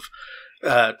of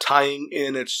tying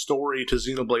in its story to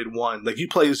Xenoblade 1. Like you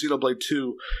play Xenoblade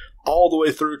 2 all the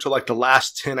way through to like the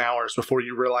last 10 hours before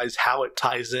you realize how it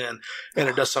ties in, and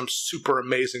it does some super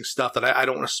amazing stuff that I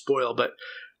don't want to spoil, but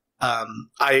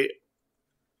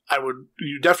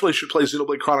you definitely should play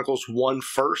Xenoblade Chronicles 1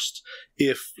 first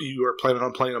if you are planning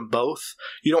on playing them both.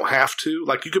 You don't have to.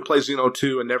 Like, you could play Xeno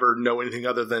 2 and never know anything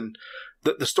other than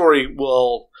the story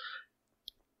will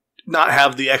not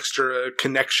have the extra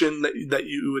connection that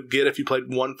you would get if you played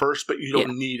 1 first, but you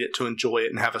don't need it to enjoy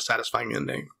it and have a satisfying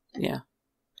ending. Yeah.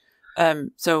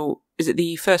 So, is it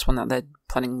the first one that they're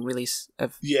planning release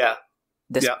of?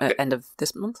 End of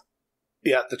this month?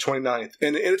 Yeah, the 29th.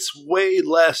 And it's way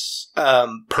less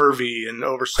pervy and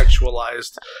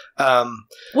over-sexualized.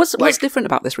 What's different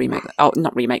about this remake? Oh,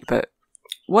 not remake, but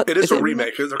What it is a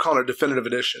remake. They're calling it a definitive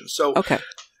edition. So okay.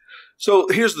 So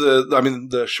here's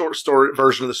the short story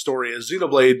version of the story is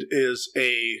Xenoblade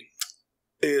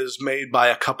is made by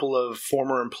a couple of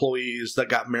former employees that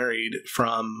got married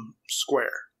from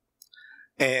Square.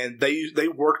 And they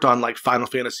worked on like Final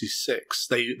Fantasy VI.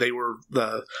 They were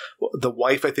the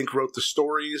wife, I think, wrote the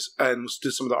stories and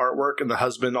did some of the artwork, and the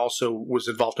husband also was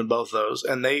involved in both those.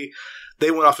 And they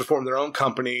went off to form their own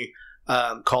company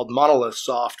called Monolith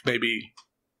Soft maybe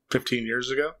 15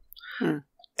 years ago.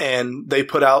 And they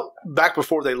put out, back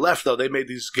before they left though, they made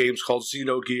these games called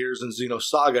Xenogears and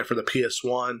Xenosaga for the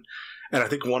PS1. And I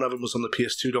think one of them was on the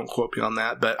PS2. Don't quote me on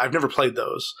that, but I've never played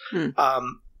those.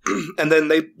 And then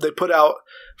they put out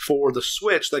for the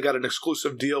Switch, they got an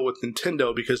exclusive deal with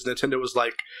Nintendo because Nintendo was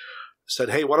like, said,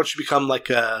 hey, why don't you become like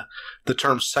the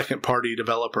term second party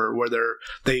developer, where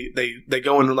they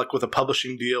go in like with a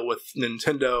publishing deal with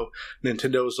Nintendo.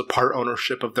 Nintendo is a part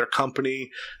ownership of their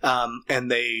company,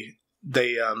 and they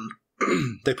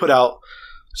put out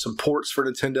some ports for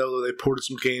Nintendo. They ported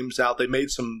some games out. They made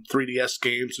some 3DS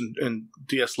games and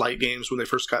DS Lite games when they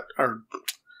first got, or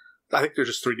I think they're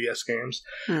just 3DS games.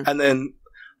 And then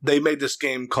they made this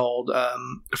game called,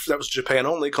 that was Japan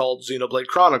only, called Xenoblade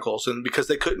Chronicles. And because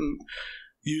they couldn't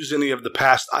use any of the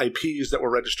past IPs that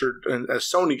were registered as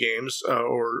Sony games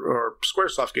or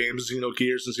Squaresoft games,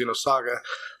 Xenogears and Xenosaga,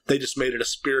 they just made it a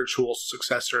spiritual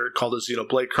successor called the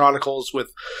Xenoblade Chronicles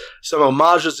with some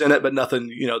homages in it, but nothing,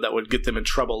 that would get them in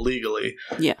trouble legally.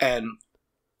 Yeah. And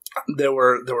there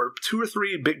were 2 or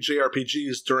 3 big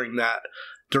JRPGs during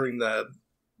the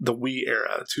Wii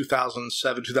era,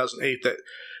 2007, 2008, that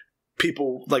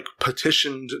people like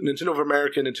petitioned Nintendo of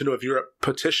America, Nintendo of Europe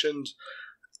petitioned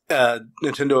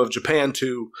Nintendo of Japan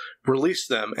to release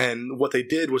them. And what they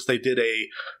did was they did a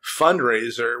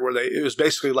fundraiser where it was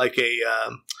basically like a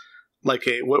what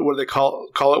do they call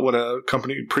it when a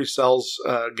company pre-sells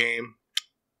a game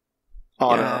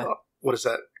on what is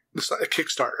that? It's not a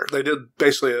Kickstarter. They did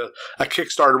basically a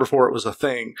Kickstarter before it was a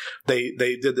thing. They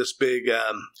did this big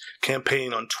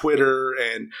campaign on Twitter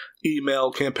and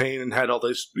email campaign and had all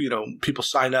these people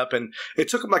sign up, and it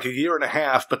took them like a year and a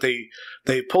half, but they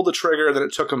pulled the trigger. And then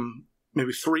it took them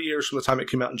maybe 3 years from the time it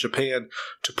came out in Japan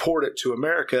to port it to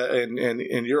America and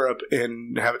in Europe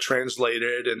and have it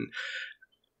translated. And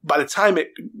by the time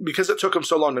because it took them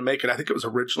so long to make it, I think it was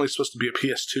originally supposed to be a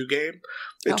PS2 game.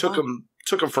 It took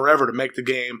them forever to make the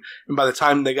game, and by the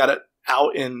time they got it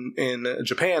out in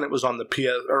Japan, it was on the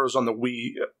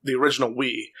Wii, the original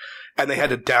Wii, and they had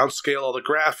to downscale all the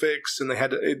graphics, and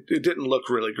it didn't look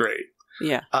really great.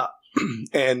 Yeah.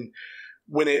 And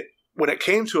when it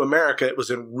came to America, it was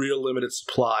in real limited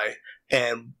supply,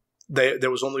 and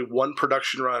there was only one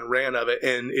production run ran of it,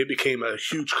 and it became a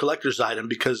huge collector's item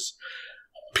because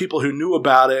people who knew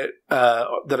about it,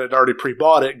 that had already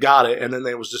pre-bought it, got it, and then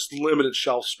there was just limited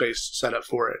shelf space set up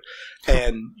for it.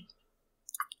 And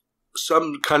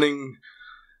some cunning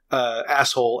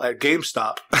asshole at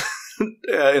GameStop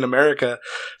in America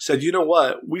said, you know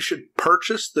what, we should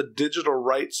purchase the digital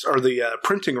rights or the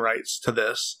printing rights to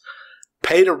this,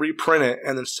 pay to reprint it,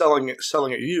 and then selling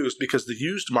it used, because the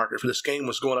used market for this game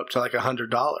was going up to like $100.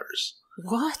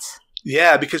 What?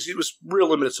 Yeah, because it was real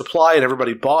limited supply and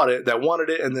everybody bought it that wanted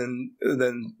it, and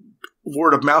then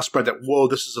word of mouth spread that, whoa,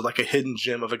 this is like a hidden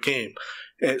gem of a game.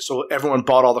 And so everyone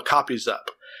bought all the copies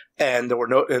up, and there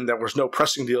was no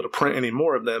pressing deal to print any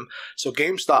more of them. So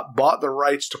GameStop bought the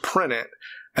rights to print it,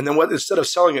 and then instead of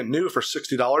selling it new for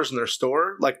 $60 in their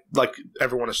store, like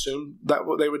everyone assumed that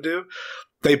what they would do,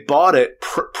 they bought it,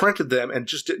 printed them, and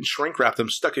just didn't shrink wrap them,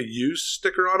 stuck a used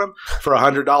sticker on them for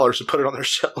 $100 and put it on their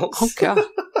shelves. Oh, God.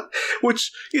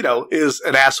 Which, is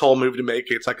an asshole move to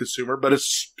make anti-consumer, but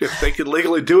if they could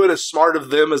legally do it, it's smart of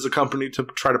them as a company to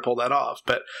try to pull that off.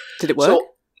 But did it work?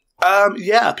 So,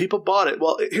 yeah, people bought it.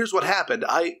 Well, here's what happened.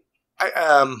 I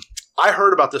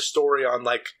heard about this story on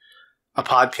like a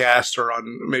podcast or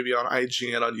maybe on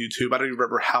IGN on YouTube. I don't even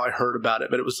remember how I heard about it,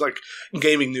 but it was like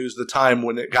gaming news at the time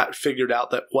when it got figured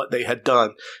out that what they had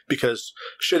done, because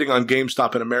shitting on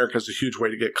GameStop in America is a huge way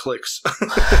to get clicks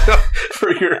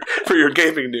for your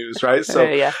gaming news, right? So,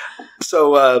 yeah.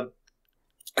 So,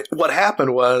 what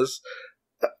happened was,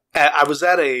 I was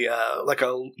at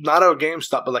not a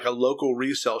GameStop, but like a local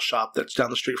resale shop that's down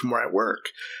the street from where I work,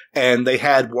 and they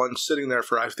had one sitting there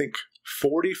for I think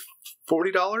 $40.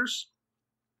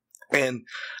 And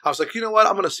I was like, you know what?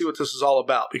 I'm going to see what this is all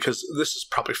about, because this is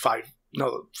probably 5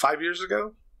 years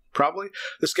ago. Probably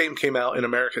this game came out in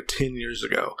America 10 years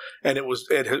ago, and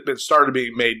it had been started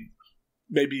being made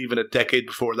maybe even a decade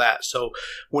before that. So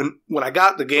when I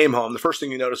got the game home, the first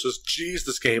thing you notice is, geez,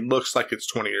 this game looks like it's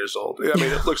 20 years old. I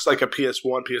mean, it looks like a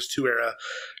PS1, PS2 era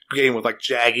game with like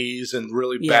jaggies and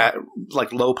really bad,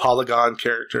 like low polygon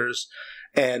characters.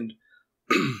 And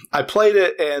I played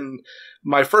it, and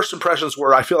my first impressions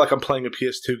were, I feel like I'm playing a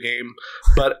PS2 game,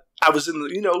 but I was in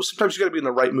the, sometimes you got to be in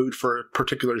the right mood for a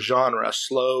particular genre,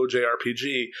 slow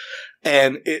JRPG.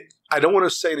 And I don't want to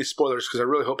say any spoilers because I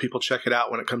really hope people check it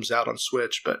out when it comes out on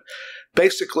Switch. But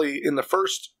basically, in the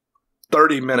first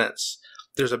 30 minutes,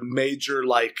 there's a major,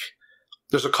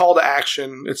 there's a call to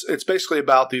action. It's basically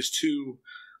about these two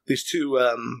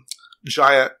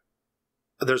giant.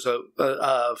 There's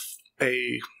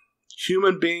a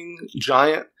human being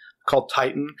giant called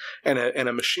Titan and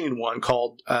a machine one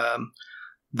called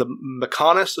the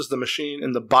Mechonis is the machine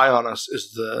and the Bionis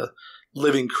is the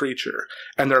living creature,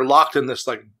 and they're locked in this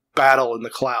like battle in the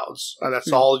clouds. And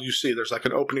that's all you see. There's like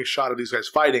an opening shot of these guys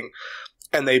fighting,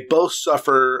 and they both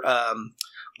suffer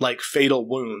like fatal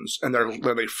wounds, and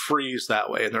they freeze that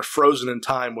way, and they're frozen in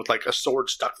time with like a sword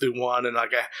stuck through one and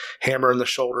like a hammer in the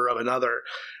shoulder of another.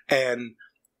 And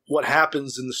what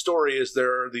happens in the story is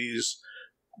there are these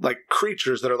like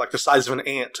creatures that are like the size of an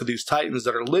ant to these titans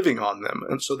that are living on them,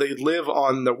 and so they live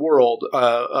on the world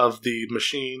of the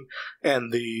machine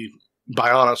and the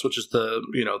Bionis, which is the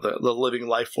living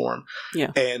life form.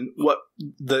 Yeah. And what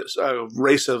the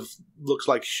race of looks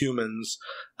like humans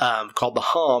called the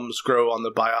Homs grow on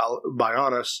the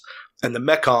Bionis, and the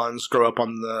Mechons grow up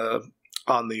on the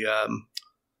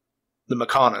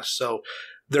Mechonis. So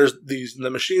there's the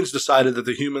machines decided that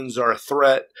the humans are a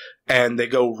threat, and they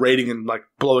go raiding and like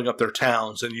blowing up their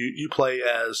towns. And you play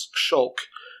as Shulk,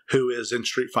 who is in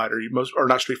Street Fighter, or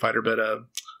not Street Fighter, but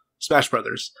Smash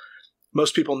Brothers.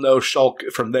 Most people know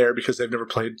Shulk from there because they've never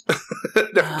played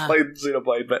played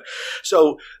Xenoblade. But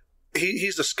so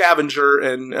he's a scavenger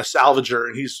and a salvager,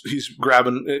 and he's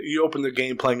grabbing. You open the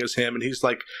game playing as him, and he's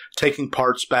like taking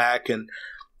parts back. And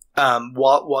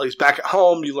while he's back at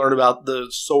home, you learn about the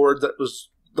sword that was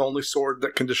the only sword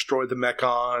that can destroy the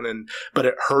Mechon, but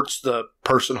it hurts the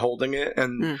person holding it,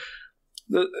 and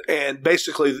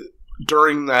basically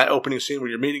during that opening scene where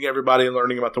you're meeting everybody and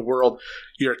learning about the world,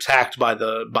 you're attacked by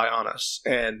the Bionis,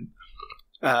 and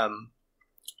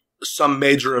some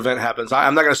major event happens.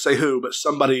 I'm not going to say who, but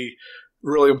somebody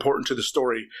really important to the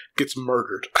story gets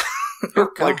murdered.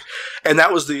 And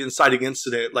that was the inciting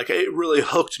incident. Like, it really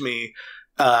hooked me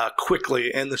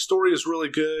quickly, and the story is really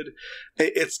good.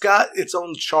 It's got its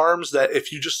own charms that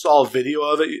if you just saw a video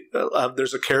of it,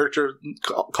 there's a character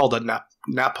called a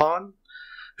Napon,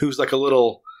 who's like a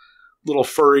little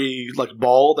furry like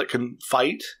ball that can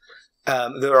fight.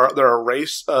 There are a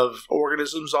race of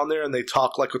organisms on there, and they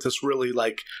talk like with this really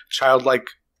like childlike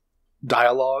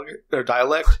dialogue or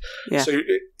dialect. Yeah. So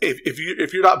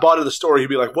if you're not bought into the story, you'd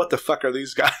be like, what the fuck are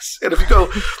these guys? And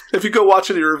if you go watch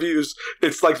any reviews,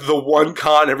 it's like the one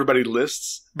con everybody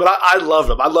lists. But I love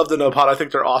them. I love the Napon. I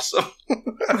think they're awesome.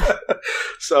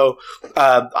 So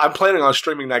I'm planning on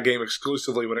streaming that game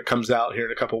exclusively when it comes out here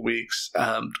in a couple of weeks,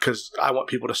 because I want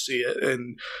people to see it.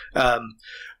 And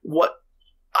what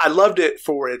I loved it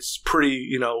for its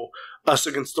pretty, us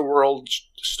against the world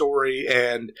story,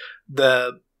 and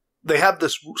they have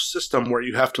this system where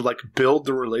you have to like build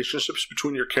the relationships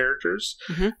between your characters.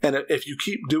 Mm-hmm. And if you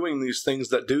keep doing these things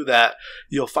that do that,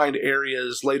 you'll find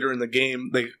areas later in the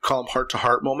game, they call them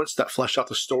heart-to-heart moments that flesh out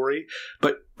the story.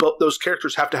 But those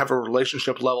characters have to have a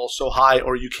relationship level so high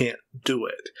or you can't do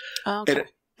it. Oh, okay. And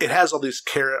it has all these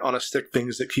carrot-on-a-stick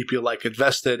things that keep you like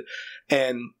invested.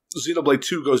 And Xenoblade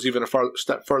 2 goes even a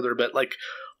step further, but like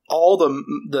all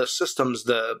the systems,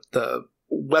 the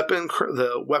weapon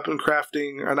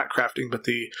crafting, or not crafting, but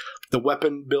the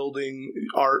weapon building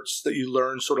arts that you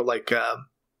learn, sort of like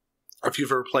if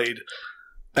you've ever played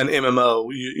an MMO,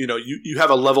 you have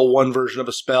a level 1 version of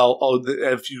a spell.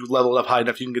 If you level it up high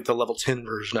enough, you can get the level 10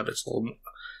 version of it. It's a little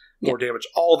more damage.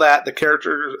 All that, the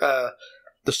character,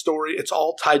 the story, it's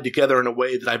all tied together in a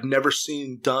way that I've never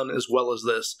seen done as well as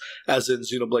this, as in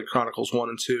Xenoblade Chronicles 1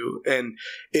 and 2. And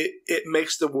it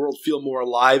makes the world feel more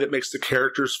alive. It makes the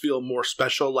characters feel more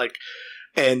special.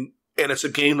 And it's a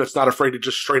game that's not afraid to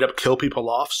just straight up kill people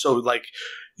off. So, like,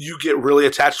 you get really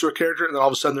attached to a character, and then all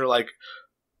of a sudden they're like,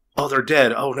 oh, they're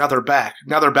dead. Oh, now they're back.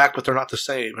 Now they're back, but they're not the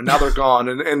same. And now they're gone.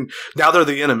 And now they're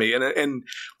the enemy. And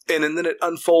then it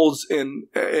unfolds, and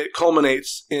it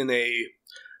culminates in a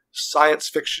science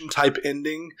fiction type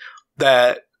ending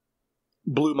that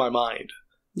blew my mind.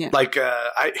 Yeah. Like,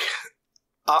 I'm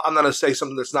going to say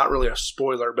something that's not really a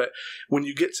spoiler, but when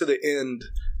you get to the end,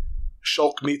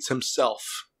 Shulk meets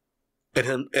himself,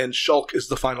 and Shulk is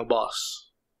the final boss.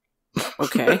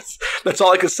 Okay. That's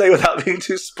all I can say without being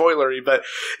too spoilery, but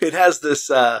it has this,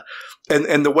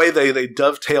 and the way they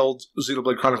dovetailed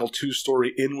Xenoblade Chronicle 2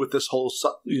 story in with this whole,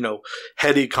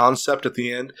 heady concept at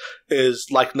the end is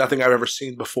like nothing I've ever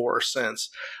seen before or since.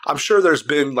 I'm sure there's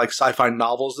been like sci-fi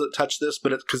novels that touch this,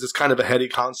 but because it's kind of a heady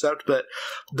concept, but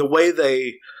the way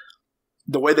they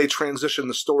transition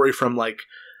the story from like,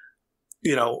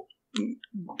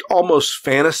 almost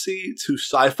fantasy to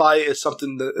sci-fi is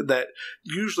something that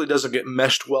usually doesn't get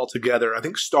meshed well together. I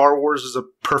think Star Wars is a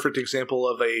perfect example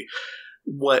of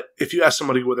if you ask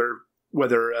somebody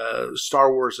whether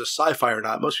Star Wars is sci-fi or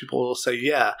not, most people will say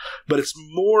yeah, but it's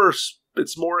more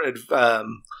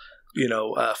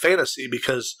fantasy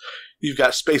because you've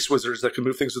got space wizards that can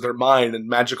move things with their mind and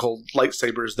magical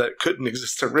lightsabers that couldn't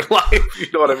exist in real life. You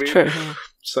know what I mean? True.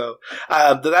 So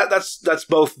that's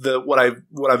both what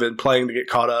I've been playing to get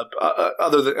caught up.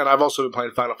 And I've also been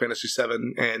playing Final Fantasy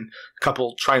VII and a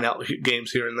couple trying out games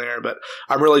here and there. But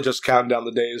I'm really just counting down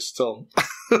the days till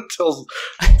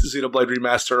Xenoblade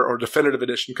Remaster or Definitive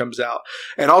Edition comes out.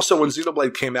 And also when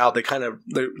Xenoblade came out,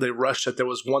 they rushed it. There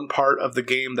was one part of the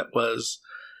game that was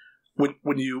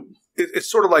when you.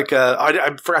 It's sort of like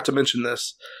I forgot to mention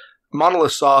this.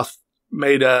 Monolith Soft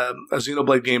made a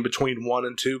Xenoblade game between 1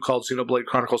 and 2 called Xenoblade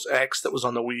Chronicles X that was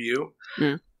on the Wii U.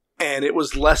 And it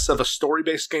was less of a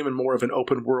story-based game and more of an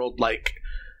open world, like,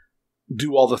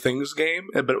 do all the things game,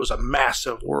 but it was a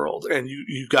massive world. And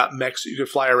you got mechs that you could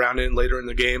fly around in later in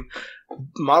the game.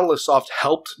 Monolith Soft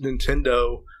helped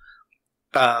Nintendo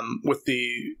with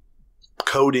the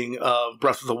coding of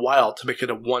Breath of the Wild to make it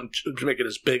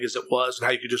as big as it was and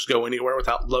how you could just go anywhere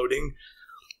without loading.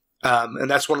 And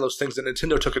that's one of those things that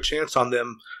Nintendo took a chance on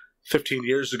them 15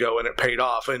 years ago, and it paid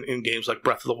off in games like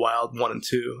Breath of the Wild 1 and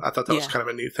 2. I thought that was kind of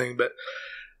a new thing, but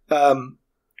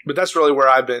that's really where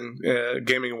I've been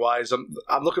gaming wise.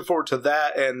 I'm looking forward to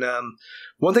that. And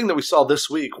one thing that we saw this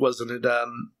week was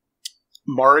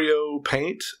Mario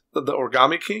Paint, the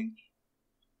Origami King.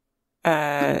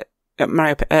 Paper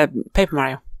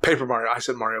Mario. Paper Mario. I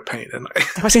said Mario Paint, didn't I?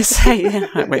 I was going to say,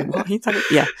 yeah. Wait, what are you talking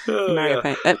about? Yeah, Mario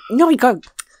Paint. No, you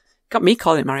got me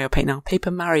calling it Mario Paint now. Paper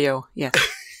Mario, yeah.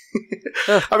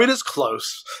 I mean, it's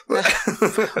close.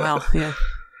 Well, yeah.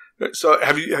 So,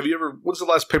 have you ever? What's the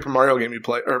last Paper Mario game you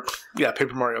played? Or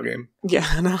Paper Mario game. Yeah,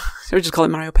 I know. So we just call it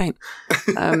Mario Paint.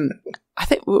 I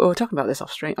think we were talking about this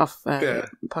off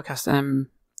podcast.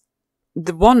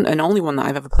 The one and only one that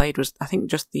I've ever played was, I think,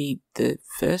 just the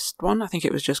first one. I think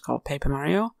it was just called Paper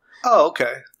Mario. Oh,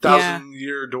 okay. Thousand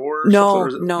Year Door? No,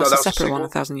 it's a separate one.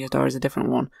 1,000 Year Door is a different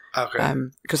one. Okay.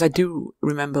 Because I do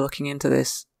remember looking into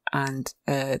this, and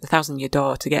the 1,000 Year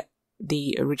Door, to get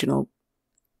the original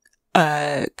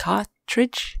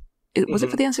cartridge, was it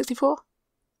for the N64?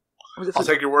 I'll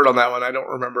take your word on that one. I don't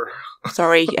remember.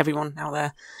 Sorry, everyone out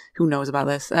there who knows about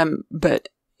this. But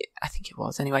I think it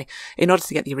was anyway. In order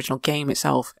to get the original game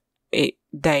itself,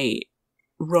 they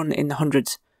run in the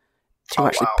hundreds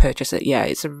to purchase it.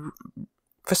 Yeah,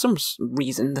 for some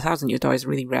reason, the 1,000 Year Door is a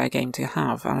really rare game to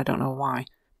have, and I don't know why.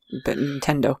 But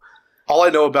Nintendo. All I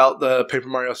know about the Paper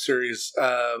Mario series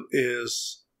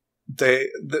is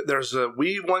there's a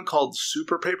Wii one called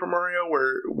Super Paper Mario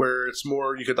where it's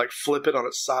more, you could like flip it on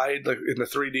its side like in the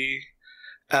 3D,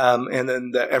 and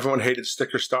then everyone hated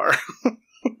Sticker Star.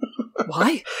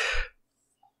 Why?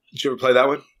 Did you ever play that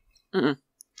one? Mm-mm.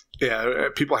 Yeah,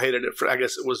 people hated it. I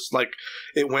guess it was like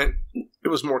it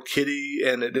was more kiddie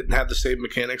and it didn't have the same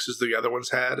mechanics as the other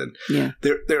ones had. And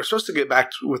they were supposed to get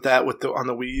back with that on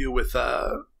the Wii U with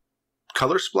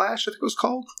Color Splash, I think it was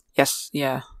called. Yes,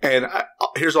 yeah. And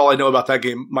here's all I know about that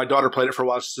game. My daughter played it for a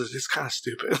while. She says it's kind of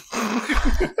stupid.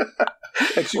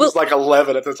 And she was like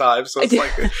 11 at the time, so it's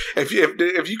like if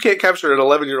you can't capture an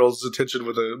 11-year-old's attention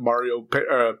with a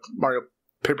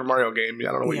Paper Mario game, I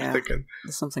don't know what you're thinking.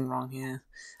 There's something wrong here.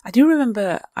 I do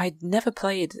remember I'd never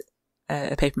played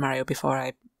a Paper Mario before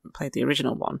I played the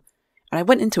original one, and I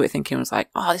went into it thinking, I was like,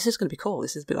 oh, this is going to be cool.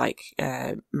 This is a bit like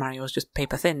Mario's just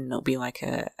paper thin. It'll be like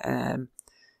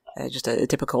just a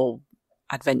typical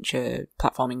adventure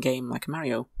platforming game, like a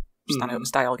Mario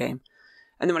style game.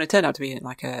 And then when it turned out to be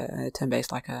like a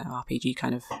turn-based, like a RPG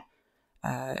kind of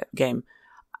game,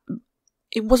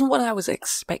 it wasn't what I was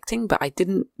expecting, but I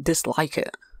didn't dislike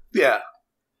it. Yeah,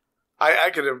 I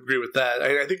could agree with that.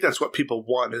 I think that's what people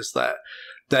want, is that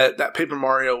Paper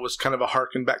Mario was kind of a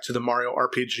harken back to the Mario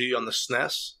RPG on the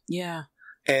SNES. Yeah.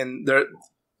 And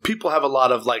people have a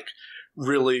lot of like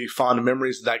really fond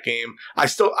memories of that game. I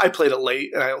played it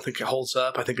late, and I don't think it holds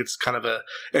up. I think it's kind of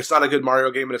it's not a good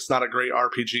Mario game, and it's not a great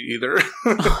RPG either.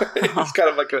 It's kind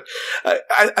of like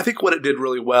I think what it did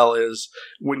really well is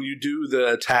when you do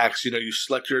the attacks, you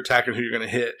select your attack and who you're going to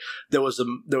hit. There was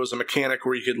a mechanic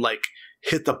where you could like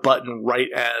hit the button right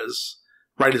as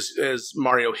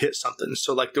Mario hit something.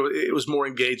 So like it was more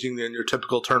engaging than your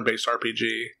typical turn-based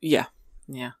RPG. Yeah.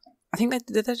 I think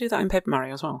did they do that in Paper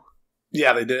Mario as well?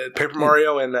 Yeah, they did. Paper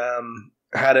Mario and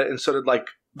had it, and so did like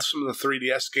some of the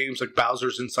 3DS games, like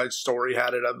Bowser's Inside Story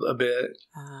had it a bit.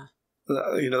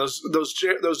 Those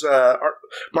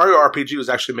Mario RPG was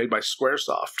actually made by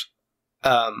SquareSoft.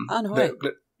 No way.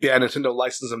 Nintendo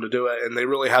licensed them to do it, and they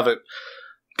really haven't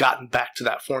gotten back to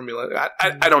that formula.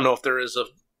 I don't know if there is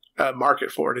a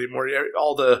market for it anymore.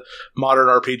 All the modern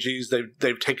RPGs,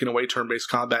 they've taken away turn-based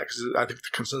combat because I think the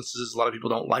consensus is a lot of people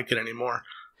don't like it anymore.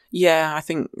 Yeah, I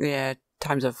think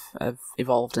times have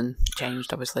evolved and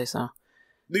changed, obviously. So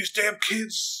these damn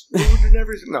kids ruining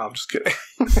everything. No, I'm just kidding.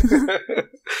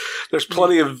 There's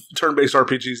plenty of turn-based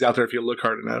RPGs out there if you look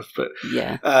hard enough. But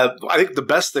yeah, I think the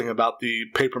best thing about the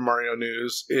Paper Mario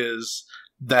news is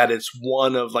that it's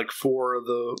one of like 4 of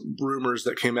the rumors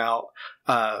that came out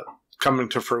coming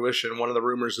to fruition. One of the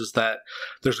rumors is that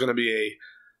there's going to be a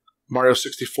Mario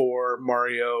 64,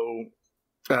 Mario.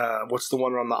 What's the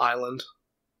one on the island?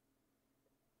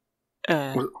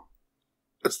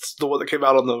 It's the one that came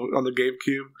out on the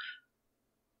GameCube.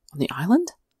 On the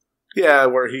island? Yeah,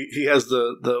 where he has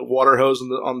the water hose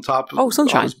on top.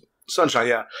 Sunshine. Sunshine,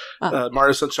 yeah.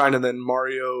 Mario Sunshine and then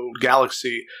Mario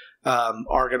Galaxy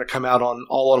are going to come out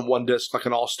all on one disc, like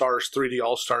an All-Stars, 3D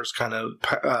All-Stars kind of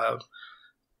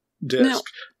disc. Now,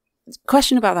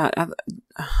 question about that.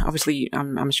 Obviously,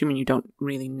 I'm assuming you don't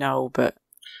really know, but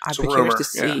I'd be curious to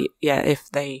see if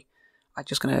they are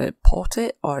just going to port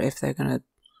it or if they're going to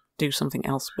do something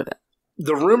else with it.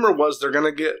 The rumor was they're going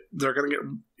to get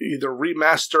either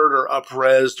remastered or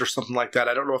up-resed or something like that.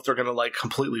 I don't know if they're going to like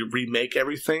completely remake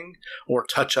everything or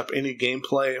touch up any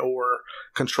gameplay or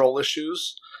control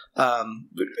issues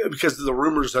because the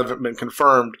rumors haven't been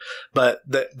confirmed. But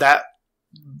the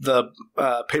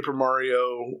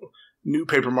new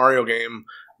Paper Mario game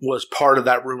was part of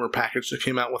that rumor package that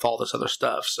came out with all this other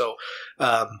stuff. So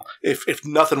if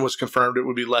nothing was confirmed, it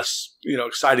would be less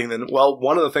exciting than, well,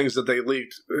 one of the things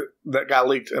that got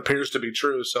leaked appears to be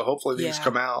true. So hopefully these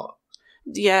come out.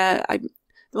 Yeah, the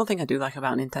one thing I do like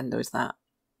about Nintendo is that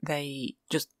they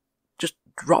just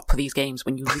drop these games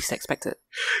when you least expect it.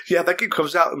 Yeah, that game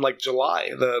comes out in like July.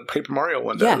 The Paper Mario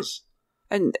one does.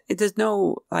 And there's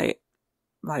no like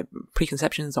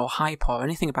preconceptions or hype or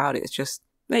anything about it. It's just,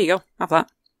 there you go, have that.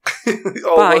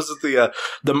 Bye. Was it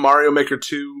the Mario Maker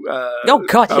 2? Oh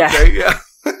God, update? Yeah.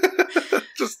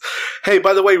 Just, hey,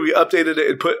 by the way, we updated it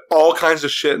and put all kinds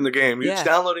of shit in the game. It's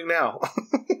downloading now.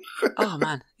 Oh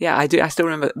man, yeah, I do. I still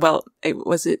remember. Well,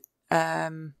 was it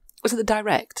the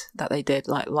Direct that they did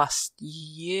like last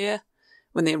year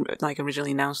when they like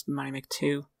originally announced Mario Maker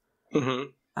 2?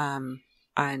 Mm-hmm.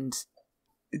 And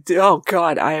oh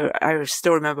God, I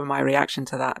still remember my reaction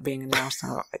to that being announced. I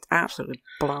was absolutely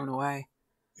blown away.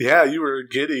 Yeah, you were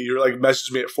giddy. You were like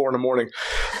messaging me at 4 a.m.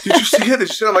 Did you see it? Did you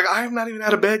see it? I'm like, I'm not even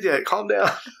out of bed yet. Calm down.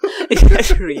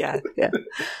 yeah.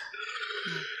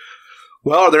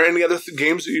 Well, are there any other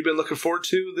games that you've been looking forward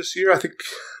to this year? I think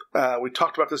we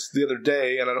talked about this the other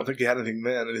day, and I don't think you had anything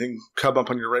then. Anything come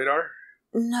up on your radar?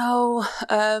 No.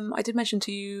 I did mention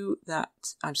to you that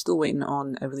I'm still waiting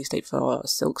on a release date for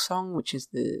Silksong, which is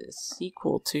the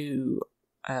sequel to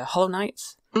Hollow Knight.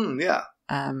 Yeah.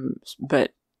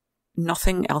 But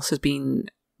nothing else has been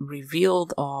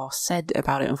revealed or said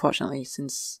about it, unfortunately,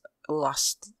 since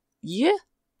last year's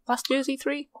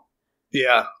E3.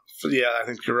 Yeah, I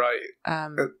think you're right.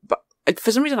 But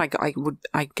for some reason,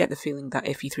 I get the feeling that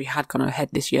if E3 had gone ahead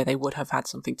this year, they would have had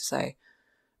something to say.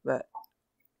 But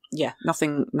yeah,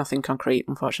 nothing concrete,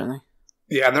 unfortunately.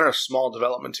 Yeah, and they're a small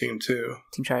development team too.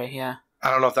 Team Cherry, yeah. I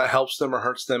don't know if that helps them or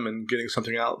hurts them in getting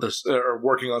something out or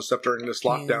working on stuff during this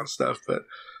lockdown stuff. But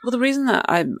well, the reason that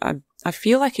I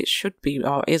feel like it should be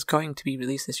or is going to be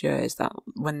released this year is that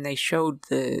when they showed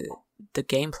the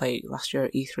gameplay last year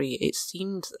at E3, it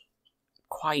seemed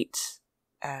quite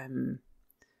I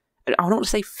don't want to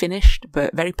say finished,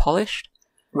 but very polished.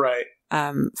 Right.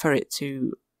 For it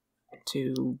to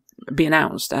be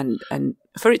announced and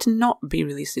for it to not be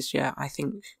released this year, I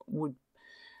think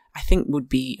would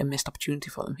be a missed opportunity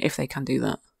for them if they can do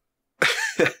that.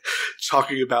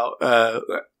 Talking about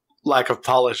lack of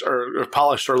polish or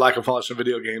polished or lack of polish in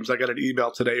video games, I got an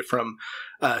email today from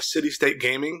City State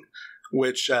Gaming,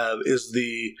 which is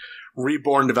the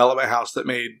reborn development house that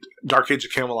made Dark Age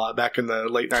of Camelot back in the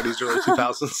late 90s, early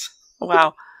 2000s.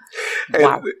 Wow. And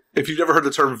wow. If you've never heard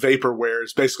the term vaporware,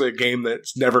 it's basically a game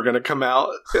that's never going to come out.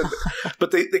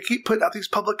 But they keep putting out these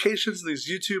publications and these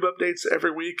YouTube updates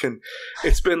every week, and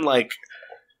it's been like,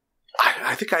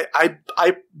 I think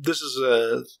I this is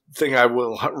a thing I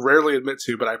will rarely admit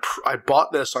to, but I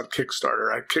bought this on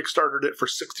Kickstarter. I Kickstartered it for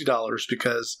 $60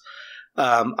 because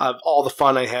of all the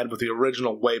fun I had with the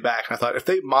original way back. And I thought if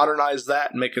they modernize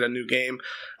that and make it a new game,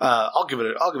 I'll give it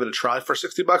a try for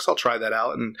 $60. I'll try that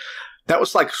out. And that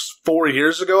was like 4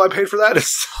 years ago I paid for that.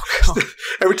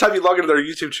 Every time you log into their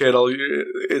YouTube channel,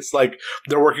 it's like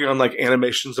they're working on like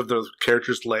animations of the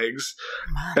characters' legs.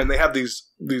 And they have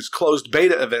these closed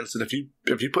beta events. And if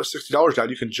you put $60 down,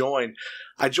 you can join.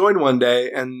 I joined one day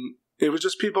and it was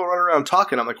just people running around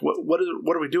talking. I'm like, what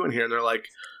are we doing here? And they're like,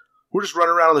 we're just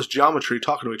running around on this geometry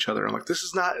talking to each other. I'm like, this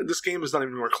game is not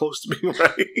even anywhere close to being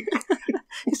right.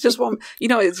 It's just one,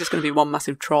 it's just going to be one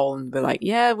massive troll and be like,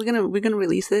 yeah, we're gonna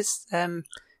release this in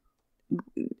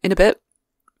a bit,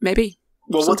 maybe.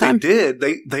 Well, sometime. What they did,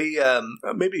 they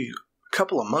maybe a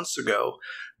couple of months ago,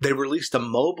 they released a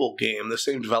mobile game. The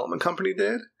same development company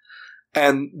did,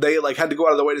 and they like had to go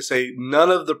out of their way to say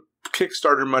none of the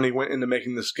Kickstarter money went into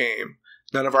making this game.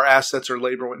 None of our assets or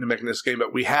labor went into making this game,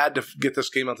 but we had to get this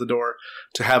game out the door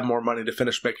to have more money to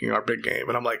finish making our big game.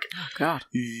 And I'm like, oh God,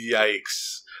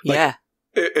 yikes! Yeah.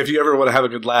 If you ever want to have a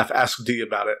good laugh, ask Dee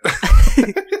about it.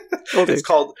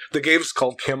 The game's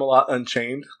called Camelot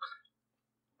Unchained.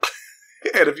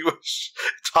 And if you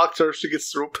talk to her, she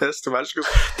gets real pissed about it. She goes,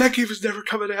 that game is never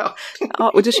coming out.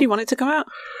 Oh, well, does she want it to come out?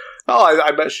 Oh,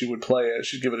 I bet she would play it.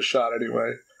 She'd give it a shot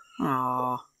anyway.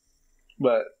 Aww.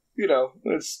 But,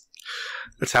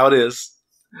 that's how it is.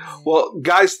 Well,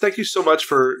 guys, thank you so much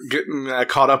for getting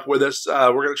caught up with us.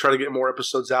 We're going to try to get more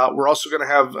episodes out. We're also going to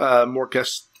have more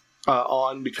guests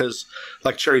on because,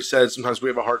 like Cherry said, sometimes we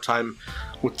have a hard time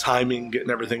with timing, getting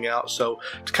everything out. So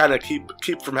to kind of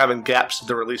keep from having gaps in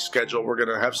the release schedule, we're going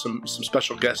to have some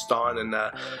special guests on, and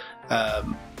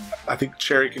I think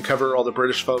Cherry can cover all the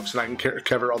British folks, and I can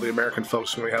cover all the American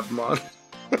folks when we have them on.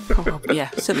 Oh, well, yeah,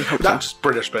 certainly hope Not just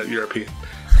British, but European.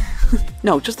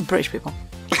 No, just the British people.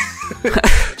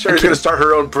 Cherry's going to start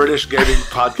her own British gaming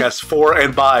podcast for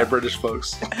and by British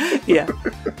folks. Yeah.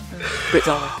 Brits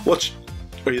all. Well,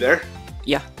 are you there?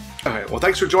 Yeah. All right. Well,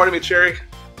 thanks for joining me, Cherry.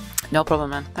 No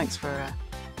problem, man. Thanks for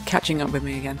catching up with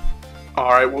me again. All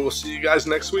right. Well, we'll see you guys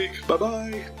next week.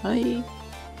 Bye-bye. Bye.